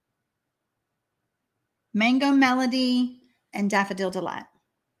Mango Melody and Daffodil Delight.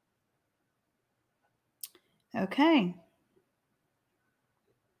 Okay.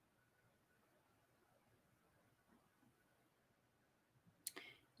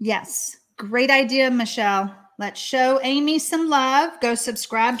 Yes, great idea, Michelle. Let's show Amy some love. Go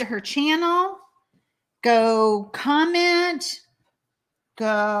subscribe to her channel. Go comment.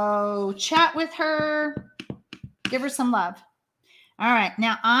 Go chat with her. Give her some love. All right.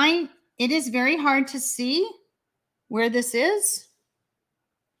 Now, it is very hard to see where this is.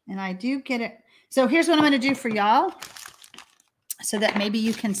 And I do get it. So here's what I'm going to do for y'all so that maybe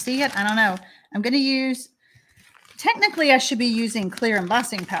you can see it. I don't know. I'm going to use, technically I should be using clear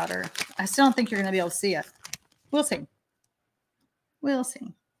embossing powder. I still don't think you're going to be able to see it. We'll see. We'll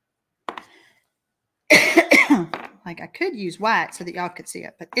see. Like I could use white so that y'all could see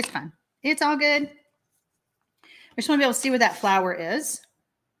it, but it's fine. It's all good. I just want to be able to see where that flower is.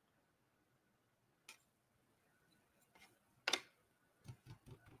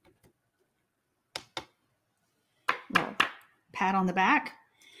 Little pat on the back.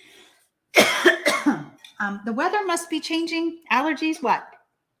 The weather must be changing. Allergies, what?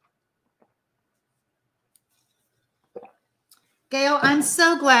 Gail, I'm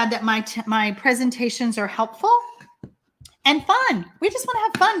so glad that my presentations are helpful and fun. We just want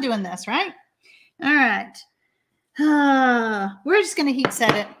to have fun doing this, right? All right. We're just going to heat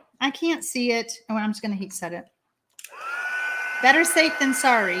set it. I can't see it. Oh, I'm just going to heat set it. Better safe than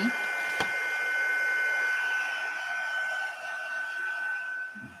sorry.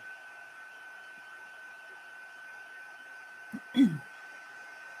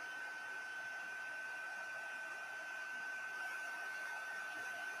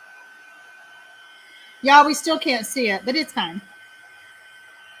 Y'all, we still can't see it, but it's fine.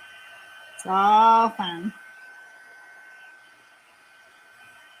 It's all fine.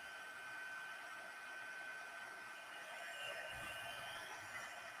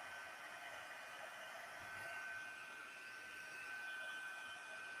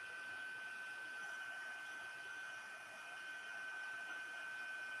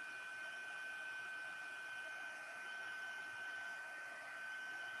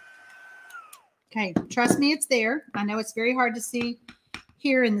 Okay, trust me, it's there. I know it's very hard to see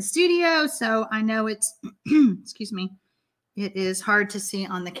here in the studio, so I know it's, excuse me, it is hard to see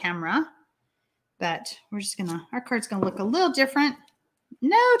on the camera, but we're just gonna, our card's gonna look a little different.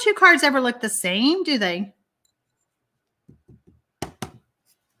 No two cards ever look the same, do they?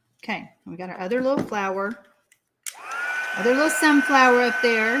 Okay, we got our other little flower, other little sunflower up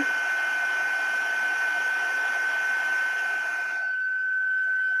there.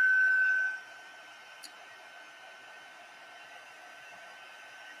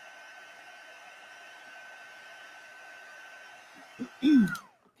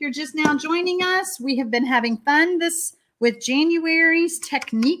 If you're just now joining us, we have been having fun with January's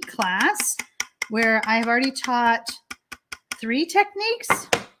technique class, where I've already taught 3 techniques.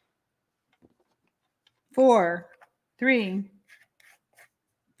 4, 3,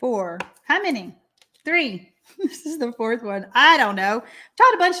 4. How many? 3. This is the 4th one. I don't know.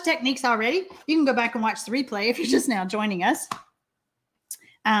 Taught a bunch of techniques already. You can go back and watch the replay if you're just now joining us.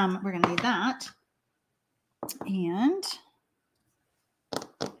 We're going to need that. And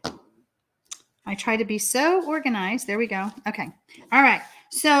I try to be so organized. There we go. Okay. All right.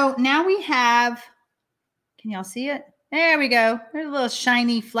 So now we have, can y'all see it? There we go. There's little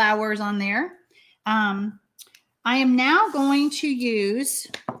shiny flowers on there. I am now going to use,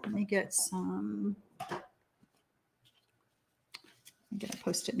 let me get some, get a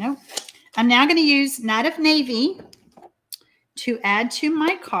Post-it note. I'm now going to use Night of Navy to add to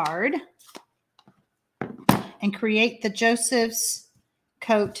my card and create the Joseph's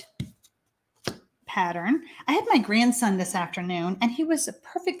coat pattern. I had my grandson this afternoon, and he was a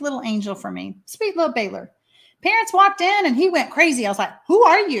perfect little angel for me. Sweet little Baylor. Parents walked in, and he went crazy. I was like, who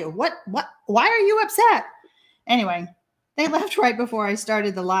are you? What? Why are you upset? Anyway, they left right before I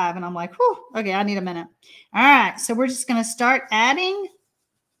started the live, and I'm like, whew, okay, I need a minute. All right, so we're just going to start adding.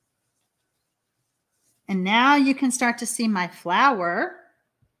 And now you can start to see my flower.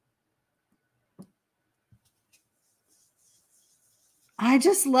 I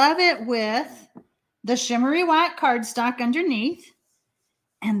just love it with the shimmery white cardstock underneath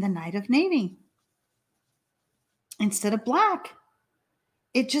and the Night of Navy instead of black.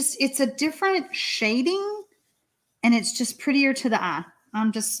 It's a different shading, and it's just prettier to the eye. I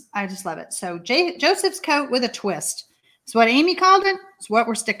just love it. So Joseph's coat with a twist. It's what Amy called it. It's what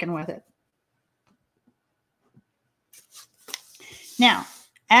we're sticking with it. Now,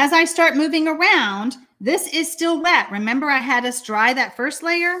 as I start moving around, this is still wet. Remember, I had us dry that first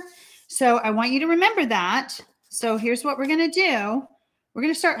layer. So I want you to remember that. So here's what we're going to do. We're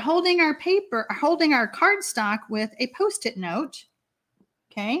going to start holding our paper, holding our cardstock with a Post-it note.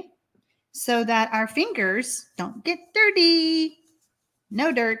 Okay. So that our fingers don't get dirty.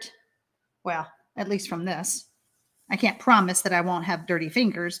 No dirt. Well, at least from this. I can't promise that I won't have dirty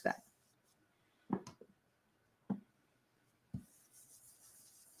fingers, but.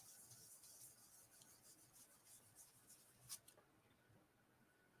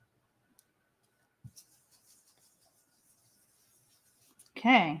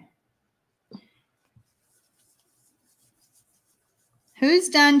 Okay. Who's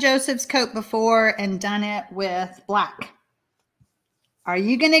done Joseph's coat before and done it with black? Are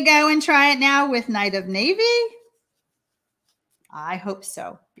you going to go and try it now with Night of Navy? I hope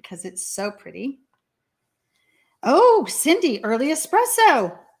so, because it's so pretty. Oh, Cindy, early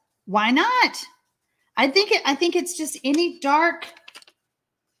espresso. Why not? I think it's just any dark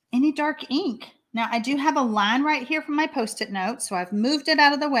ink. Now, I do have a line right here from my Post-it note, so I've moved it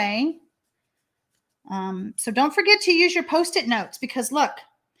out of the way. So don't forget to use your Post-it notes, because look,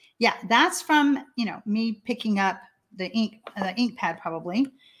 yeah, that's from, me picking up the ink pad probably.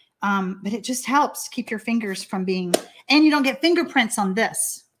 But it just helps keep your fingers from being, and you don't get fingerprints on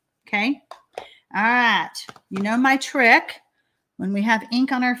this. Okay. All right. You know my trick when we have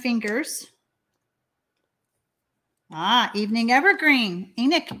ink on our fingers. Evening Evergreen.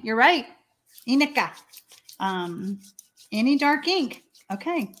 Enoch, you're right. Enica. Any dark ink.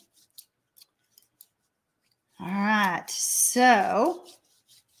 Okay. All right. So,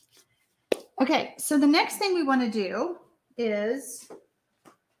 okay. So the next thing we want to do is,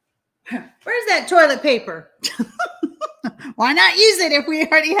 where's that toilet paper? Why not use it if we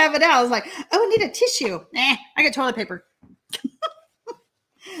already have it out? I was like, oh, I need a tissue. I got toilet paper.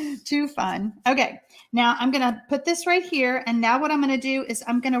 Too fun. Okay. Now I'm going to put this right here. And now what I'm going to do is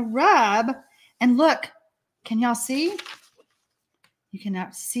I'm going to rub, and look, can y'all see? You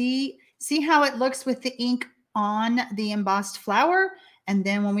can see how it looks with the ink on the embossed flower. And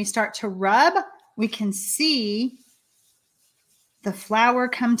then when we start to rub, we can see the flower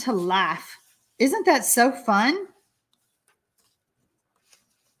come to life. Isn't that so fun?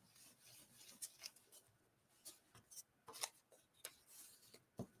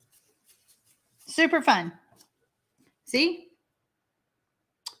 Super fun. See?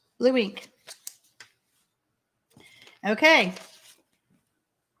 Blue ink. Okay.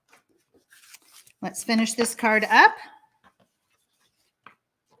 Let's finish this card up.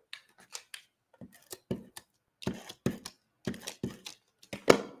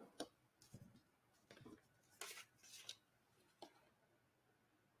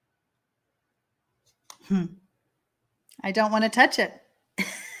 I don't want to touch it.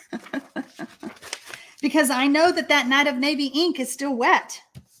 Because I know that Night of Navy ink is still wet.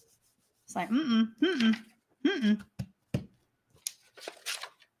 It's like,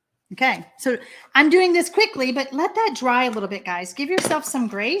 Okay, so I'm doing this quickly, but let that dry a little bit, guys. Give yourself some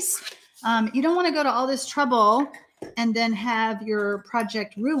grace. You don't want to go to all this trouble and then have your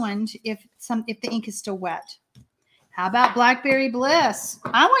project ruined if the ink is still wet. How about Blackberry Bliss?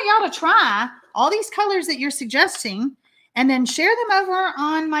 I want y'all to try all these colors that you're suggesting and then share them over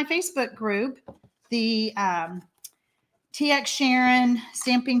on my Facebook group, the TX Sharon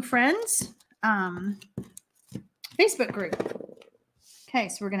Stamping Friends Facebook group. Okay,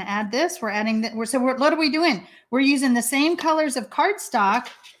 so we're going to add this. We're adding that. What are we doing? We're using the same colors of cardstock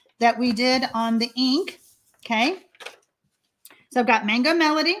that we did on the ink. Okay. So I've got Mango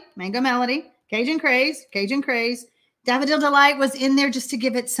Melody, Cajun Craze. Daffodil Delight was in there just to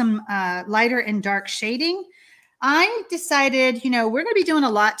give it some lighter and dark shading. I decided, we're going to be doing a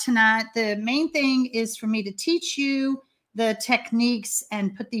lot tonight. The main thing is for me to teach you the techniques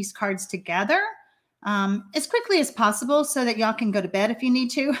and put these cards together as quickly as possible so that y'all can go to bed if you need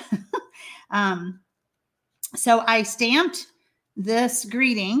to. So I stamped this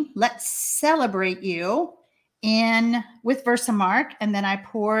greeting, "Let's celebrate you," with Versamark, and then I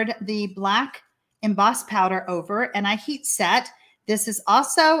poured the black emboss powder over and I heat set. This is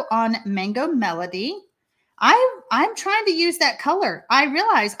also on Mango Melody. I'm trying to use that color. I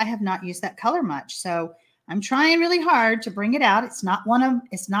realize I have not used that color much, so I'm trying really hard to bring it out. It's not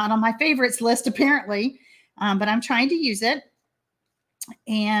on my favorites list apparently, but I'm trying to use it.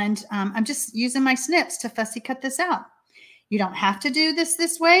 And I'm just using my snips to fussy cut this out. You don't have to do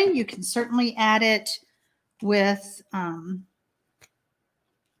this way. You can certainly add it with,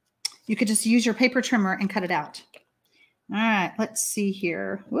 you could just use your paper trimmer and cut it out. All right, let's see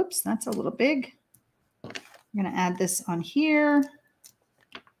here. Whoops, that's a little big. I'm going to add this on here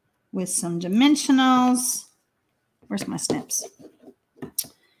with some dimensionals. Where's my snips?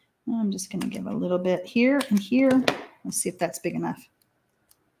 I'm just going to give a little bit here and here. Let's see if that's big enough.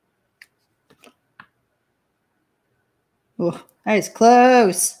 Oh, that is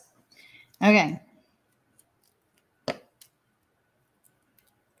close. Okay.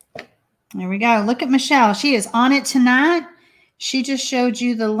 There we go. Look at Michelle. She is on it tonight. She just showed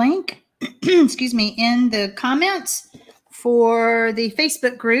you the link, excuse me, in the comments for the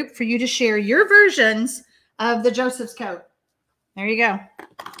Facebook group for you to share your versions of the Joseph's coat. There you go.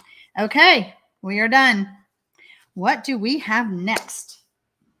 Okay, we are done. What do we have next?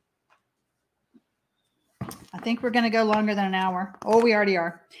 I think we're going to go longer than an hour. Oh, we already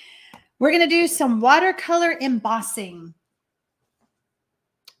are. We're going to do some watercolor embossing.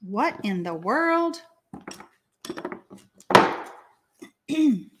 What in the world?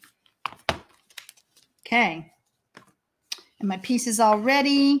 Okay. And my piece is all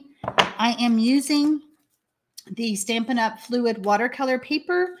ready. I am using the Stampin' Up! Fluid watercolor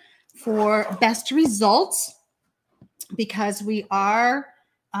paper for best results because we are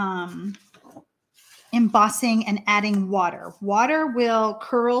embossing and adding water. Water will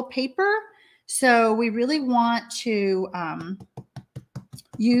curl paper, so we really want to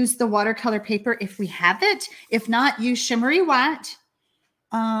use the watercolor paper if we have it. If not, use shimmery white.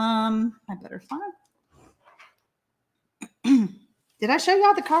 My butterfly. Did I show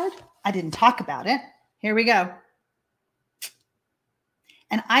y'all the card? I didn't talk about it. Here we go.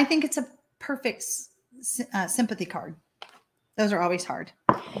 And I think it's a perfect sympathy card. Those are always hard.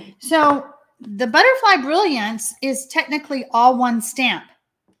 So the Butterfly Brilliance is technically all one stamp.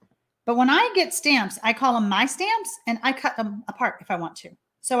 But when I get stamps, I call them my stamps and I cut them apart if I want to.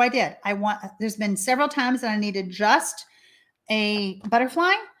 So I did. There's been several times that I needed just a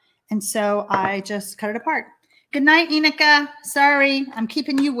butterfly. And so I just cut it apart. Good night, Inika. Sorry, I'm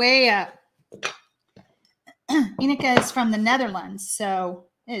keeping you way up. Inika is from the Netherlands, so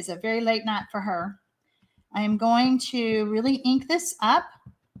it is a very late night for her. I am going to really ink this up.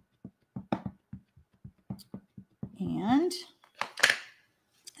 And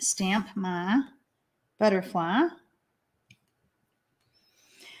stamp my butterfly.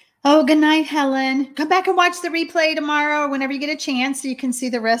 Oh, good night, Helen. Come back and watch the replay tomorrow or whenever you get a chance so you can see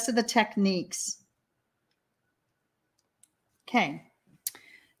the rest of the techniques. Okay,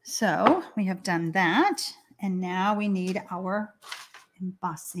 so we have done that. And now we need our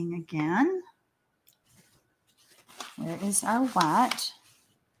embossing again. Where is our white?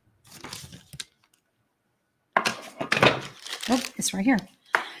 Oh, it's right here.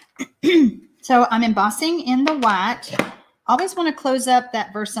 So I'm embossing in the white. Always want to close up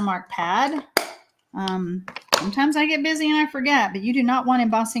that Versamark pad. Sometimes I get busy and I forget, but you do not want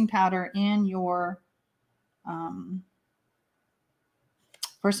embossing powder in your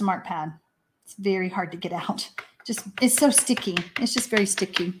Versamark pad. It's very hard to get out. It's so sticky. It's just very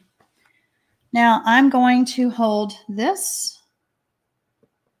sticky. Now I'm going to hold this.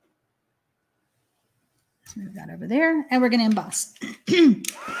 Let's move that over there, and we're going to emboss.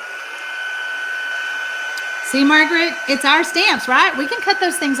 See, Margaret, it's our stamps, right? We can cut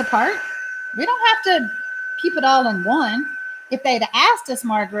those things apart. We don't have to keep it all in one. If they'd asked us,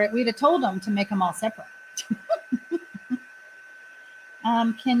 Margaret, we'd have told them to make them all separate.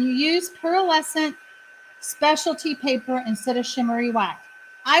 Can you use pearlescent specialty paper instead of shimmery white?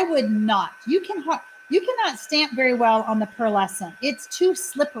 I would not. You cannot stamp very well on the pearlescent. It's too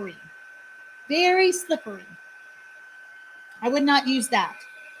slippery. Very slippery. I would not use that.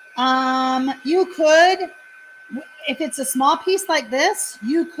 You could If it's a small piece like this,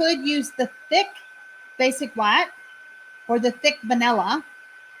 you could use the thick basic white or the thick vanilla.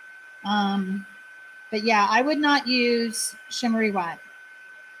 But yeah, I would not use shimmery white.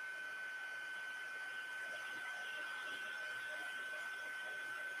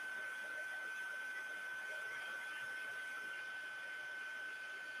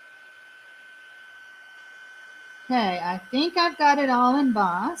 Okay, I think I've got it all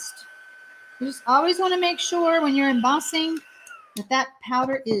embossed. You just always want to make sure when you're embossing that that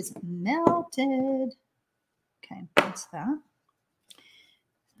powder is melted. Okay, that's that.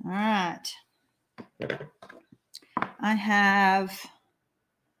 All right. I have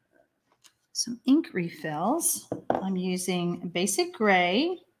some ink refills. I'm using basic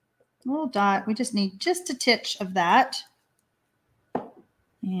gray, a little dot. We just need just a titch of that.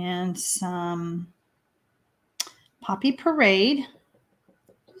 And some Poppy Parade,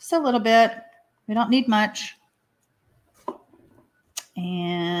 just a little bit. We don't need much.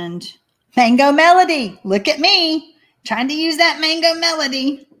 And Mango Melody. Look at me trying to use that Mango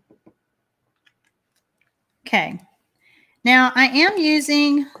Melody. Okay. Now I am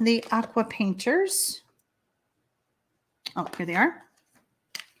using the Aqua Painters. Oh, here they are.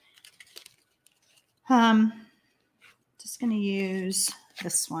 Just going to use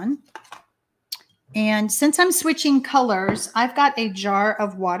this one. And since I'm switching colors, I've got a jar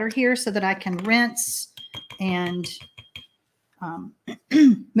of water here so that I can rinse and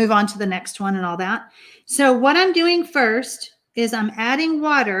move on to the next one and all that. So what I'm doing first is I'm adding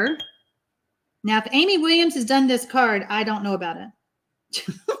water. Now, if Amy Williams has done this card, I don't know about it.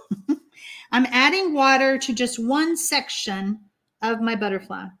 I'm adding water to just one section of my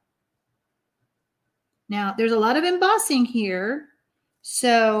butterfly. Now, there's a lot of embossing here,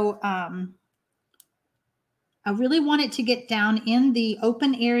 so I really want it to get down in the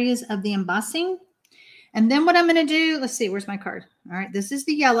open areas of the embossing. And then what I'm going to do, let's see, where's my card? All right, this is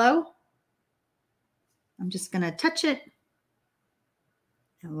the yellow. I'm just going to touch it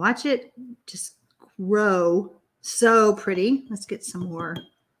and watch it just grow. So pretty. Let's get some more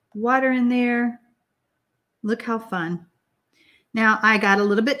water in there. Look how fun. Now, I got a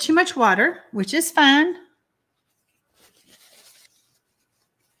little bit too much water, which is fine.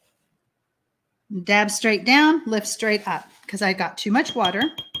 Dab straight down, lift straight up because I got too much water.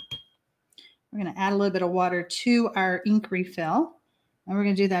 We're going to add a little bit of water to our ink refill. And we're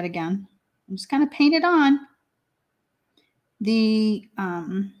going to do that again. I'm just kind of paint it on.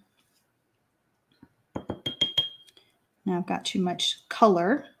 Now I've got too much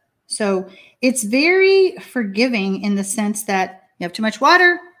color. So it's very forgiving in the sense that you have too much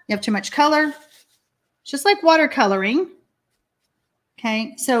water, you have too much color. It's just like watercoloring.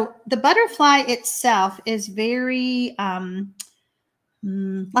 Okay, so the butterfly itself is very,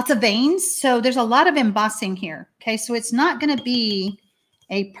 lots of veins. So there's a lot of embossing here. Okay, so it's not going to be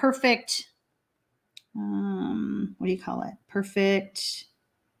a perfect, what do you call it? Perfect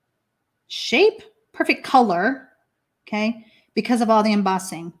shape, perfect color. Okay, because of all the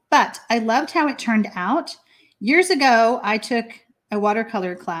embossing. But I loved how it turned out. Years ago, I took a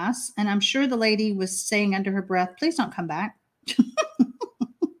watercolor class, and I'm sure the lady was saying under her breath, please don't come back.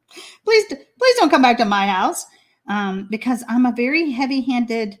 Please don't come back to my house, because I'm a very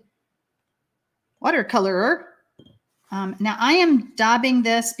heavy-handed watercolorer. Now I am daubing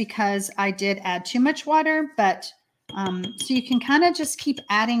this because I did add too much water, but so you can kind of just keep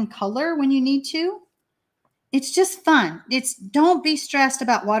adding color when you need to. It's just fun. Don't be stressed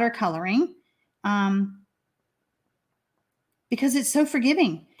about watercoloring, because it's so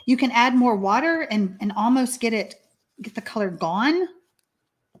forgiving. You can add more water and almost get the color gone.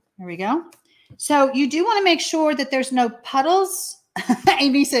 There we go. So you do want to make sure that there's no puddles.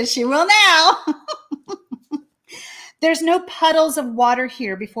 Amy says she will now. There's no puddles of water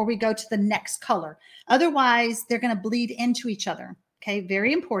here before we go to the next color. Otherwise, they're going to bleed into each other. Okay,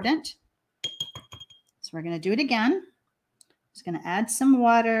 very important. So we're going to do it again. Just going to add some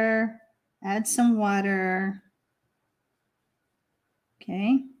water, add some water.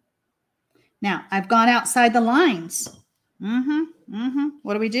 Okay. Now, I've gone outside the lines.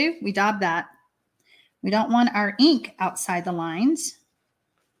 What do? We daub that. We don't want our ink outside the lines.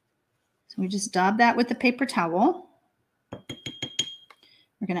 So we just daub that with the paper towel.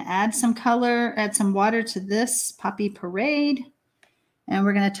 We're going to add some color, add some water to this Poppy Parade, and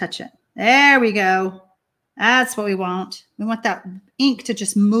we're going to touch it. There we go. That's what we want. We want that ink to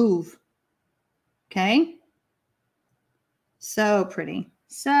just move. Okay. So pretty.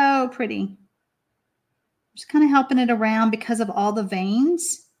 So pretty. Just kind of helping it around because of all the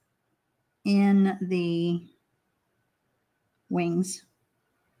veins in the wings.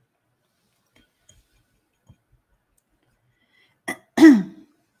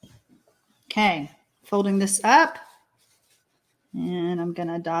 Okay, folding this up. And I'm going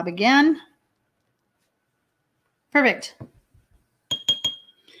to dab again. Perfect.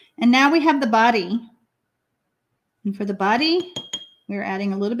 And now we have the body. And for the body, we're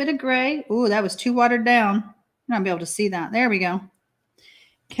adding a little bit of gray. Ooh, that was too watered down. I'm not going to be able to see that. There we go.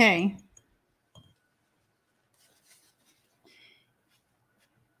 Okay.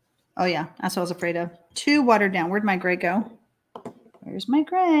 Oh, yeah, that's what I was afraid of. Too watered down. Where'd my gray go? Where's my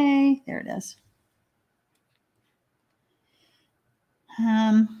gray? There it is.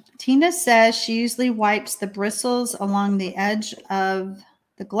 Tina says she usually wipes the bristles along the edge of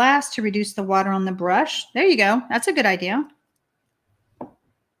the glass to reduce the water on the brush. There you go. That's a good idea.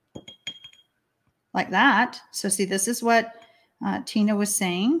 Like that. So see, this is what Tina was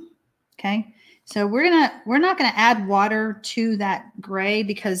saying. Okay. So we're not gonna add water to that gray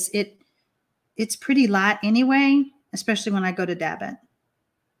because it's pretty light anyway, especially when I go to dab it.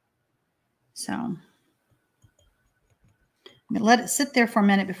 So I'm gonna let it sit there for a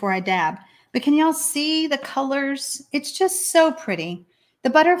minute before I dab. But can y'all see the colors? It's just so pretty. The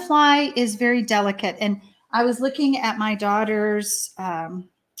butterfly is very delicate. And I was looking at my daughter's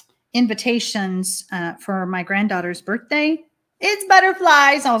invitations for my granddaughter's birthday. It's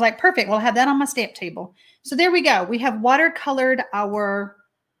butterflies. I was like, perfect. We'll have that on my stamp table. So there we go. We have watercolored our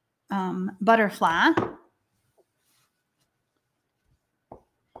butterfly.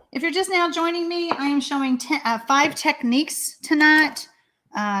 If you're just now joining me, I am showing 5 techniques tonight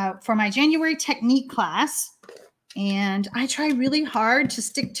for my January technique class. And I try really hard to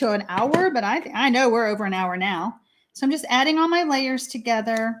stick to an hour, but I know we're over an hour now. So I'm just adding all my layers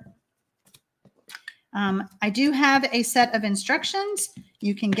together. I do have a set of instructions.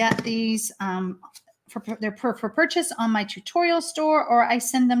 You can get these for purchase on my tutorial store, or I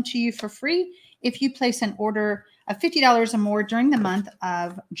send them to you for free if you place an order of $50 or more during the month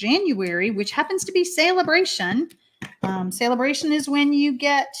of January, which happens to be Celebration. Celebration is when you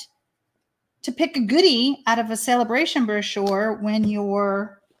get to pick a goodie out of a Celebration brochure when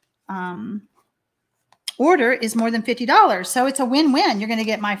your order is more than $50. So it's a win-win. You're going to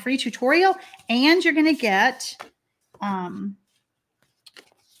get my free tutorial and you're going to get a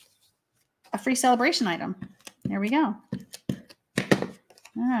free Celebration item. There we go.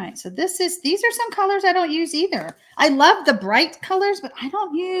 All right, so these are some colors I don't use either. I love the bright colors, but I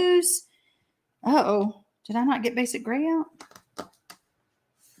don't use, uh-oh, did I not get basic gray out?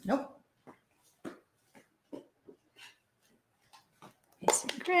 Nope.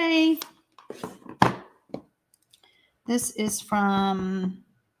 Basic gray. This is from,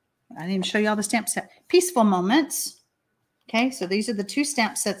 I didn't even show you all the stamp set. Peaceful Moments. Okay, so these are the 2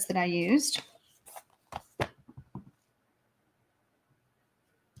 stamp sets that I used.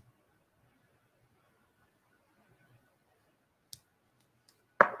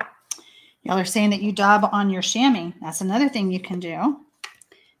 Y'all are saying that you dab on your chamois. That's another thing you can do.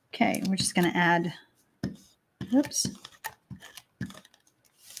 Okay, we're just going to add, oops.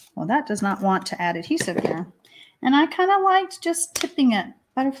 Well, that does not want to add adhesive here. And I kind of liked just tipping it.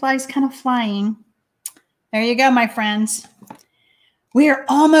 Butterflies kind of flying. There you go, my friends. We are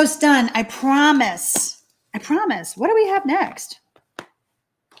almost done. I promise. I promise. What do we have next?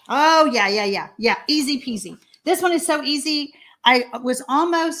 Oh, yeah. Easy peasy. This one is so easy. I was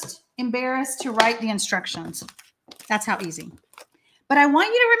almost embarrassed to write the instructions. That's how easy. But I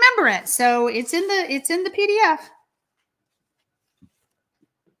want you to remember it. So it's in the PDF.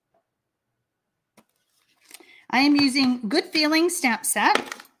 I am using Good Feeling stamp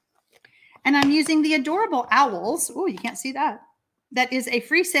set. And I'm using the Adorable Owls. Oh, you can't see that. That is a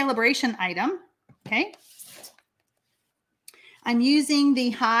free Celebration item. Okay. I'm using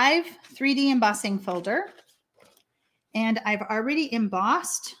the Hive 3D embossing folder. And I've already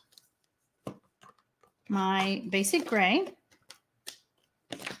embossed my basic gray.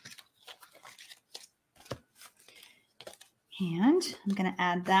 And I'm going to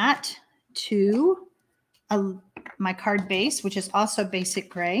add that to my card base, which is also basic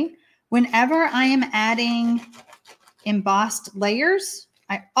gray. Whenever I am adding embossed layers,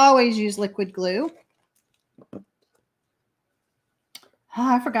 I always use liquid glue. Oh,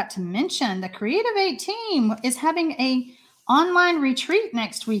 I forgot to mention the Creative 8 team is having a online retreat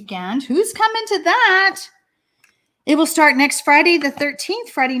next weekend. Who's coming to that? It will start next Friday, the 13th,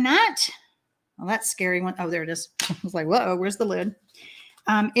 Friday night. Well, that's scary one. Oh, there it is. I was like, whoa, where's the lid?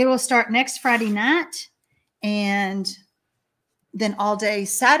 It will start next Friday night and then all day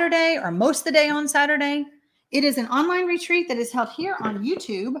Saturday, or most of the day on Saturday. It is an online retreat that is held here on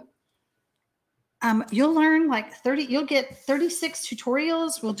YouTube. You'll learn like you'll get 36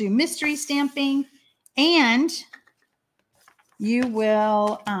 tutorials. We'll do mystery stamping, and you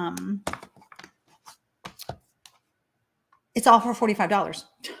will It's all for $45.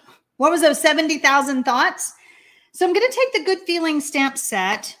 What was those 70,000 thoughts? So I'm going to take the Good Feeling stamp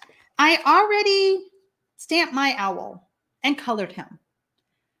set. I already stamped my owl and colored him.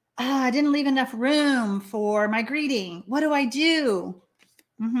 I didn't leave enough room for my greeting. What do I do?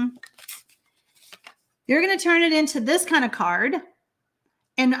 You're going to turn it into this kind of card.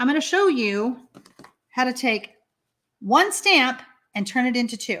 And I'm going to show you how to take one stamp and turn it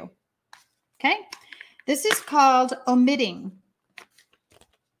into two. Okay. This is called omitting.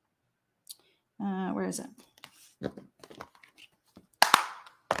 Where is it?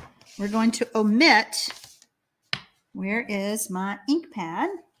 We're going to omit. Where is my ink pad?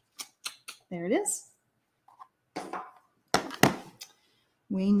 There it is.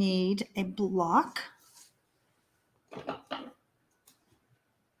 We need a block.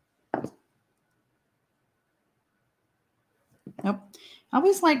 Nope. I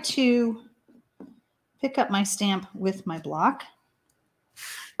always like to pick up my stamp with my block.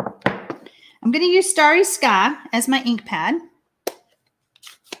 I'm going to use Starry Sky as my ink pad.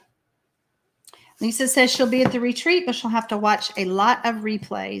 Lisa says she'll be at the retreat, but she'll have to watch a lot of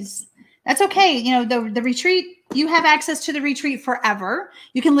replays. That's okay. You know, the retreat, you have access to the retreat forever.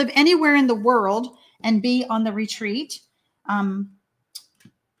 You can live anywhere in the world and be on the retreat. And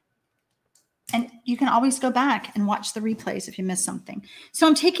you can always go back and watch the replays if you miss something. So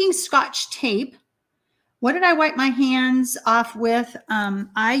I'm taking Scotch tape. What did I wipe my hands off with?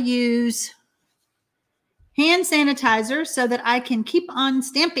 I use hand sanitizer so that I can keep on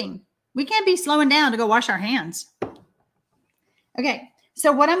stamping. We can't be slowing down to go wash our hands. Okay,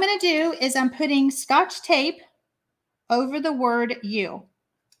 so what I'm going to do is I'm putting Scotch tape over the word you.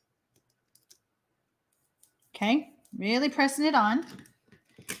 Okay, really pressing it on.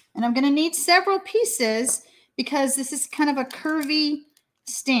 And I'm going to need several pieces because this is kind of a curvy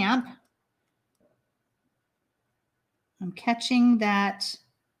stamp. I'm catching that.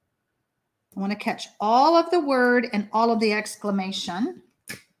 I want to catch all of the word and all of the exclamation.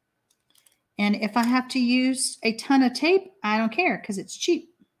 And if I have to use a ton of tape, I don't care because it's cheap.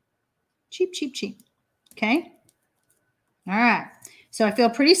 Cheap, cheap, cheap. Okay. All right. So I feel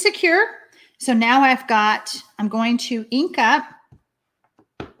pretty secure. So now I'm going to ink up.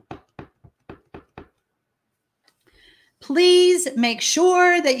 Please make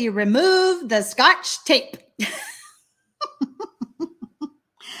sure that you remove the Scotch tape.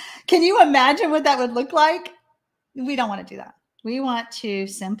 Can you imagine what that would look like? We don't want to do that. We want to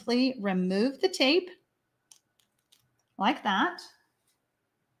simply remove the tape like that.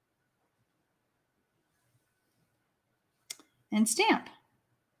 And stamp.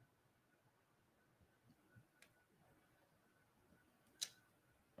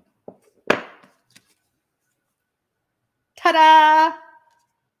 Ta-da!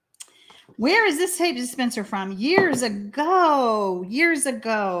 Where is this tape dispenser from? Years ago.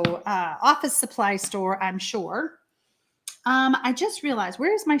 Office supply store, I'm sure. I just realized,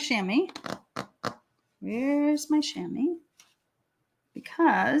 where's my chamois? Where's my chamois?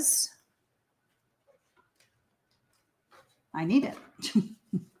 Because I need it.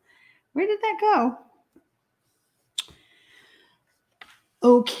 Where did that go?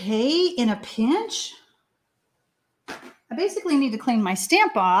 Okay, in a pinch. I basically need to clean my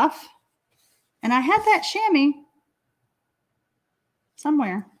stamp off. And I had that chamois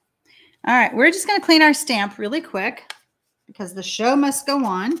somewhere. All right, we're just going to clean our stamp really quick because the show must go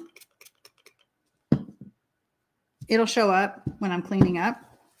on. It'll show up when I'm cleaning up.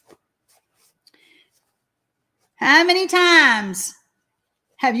 How many times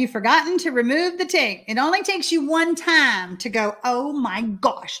have you forgotten to remove the tape? It only takes you one time to go, oh my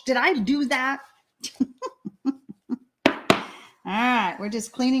gosh, did I do that? All right, we're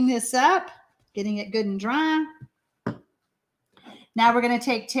just cleaning this up, getting it good and dry. Now we're going to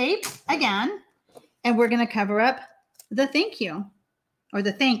take tape again, and we're going to cover up the thank you, or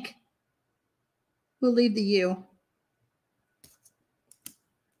the thank. We'll leave the you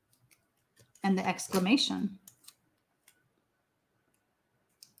and the exclamation.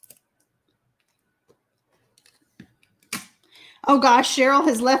 Oh gosh, Cheryl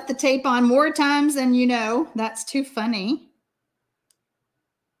has left the tape on more times than you know. That's too funny.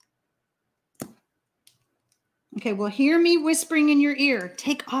 Okay, well, hear me whispering in your ear.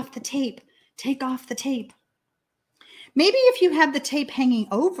 Take off the tape. Take off the tape. Maybe if you have the tape hanging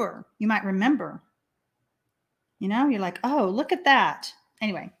over, you might remember. You know, you're like, oh, look at that.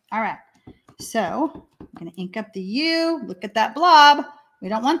 Anyway, all right. So I'm going to ink up the U. Look at that blob. We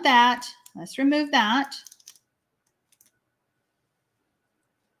don't want that. Let's remove that.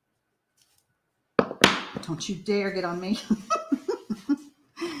 Don't you dare get on me.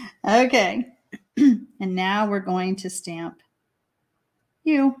 Okay. And now we're going to stamp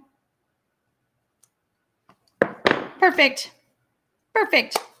you. Perfect.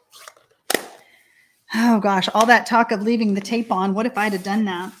 Perfect. Oh gosh, all that talk of leaving the tape on. What if I'd have done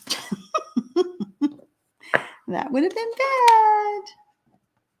that? That would have been bad.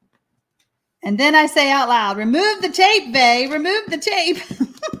 And then I say out loud, remove the tape, Vay, remove the tape.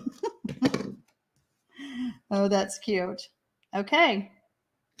 Oh, that's cute. Okay.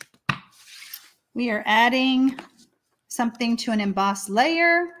 We are adding something to an embossed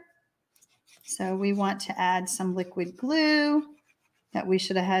layer. So we want to add some liquid glue that we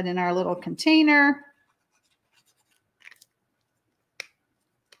should have had in our little container.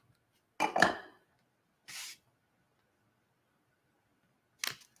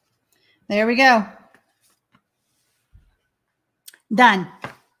 There we go. Done.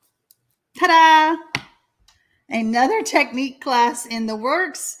 Ta-da! Another technique class in the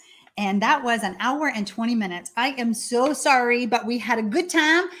works. And that was an hour and 20 minutes. I am so sorry, but we had a good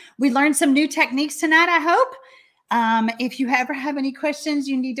time. We learned some new techniques tonight, I hope. If you ever have any questions,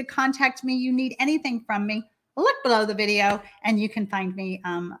 you need to contact me. You need anything from me, look below the video and you can find me,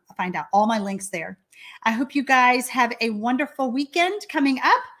 find out all my links there. I hope you guys have a wonderful weekend coming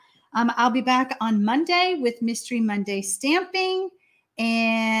up. I'll be back on Monday with Mystery Monday stamping,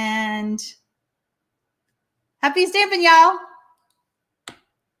 and happy stamping, y'all.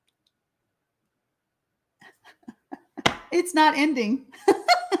 It's not ending.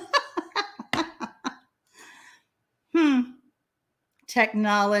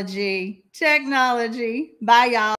 Technology. Bye, y'all.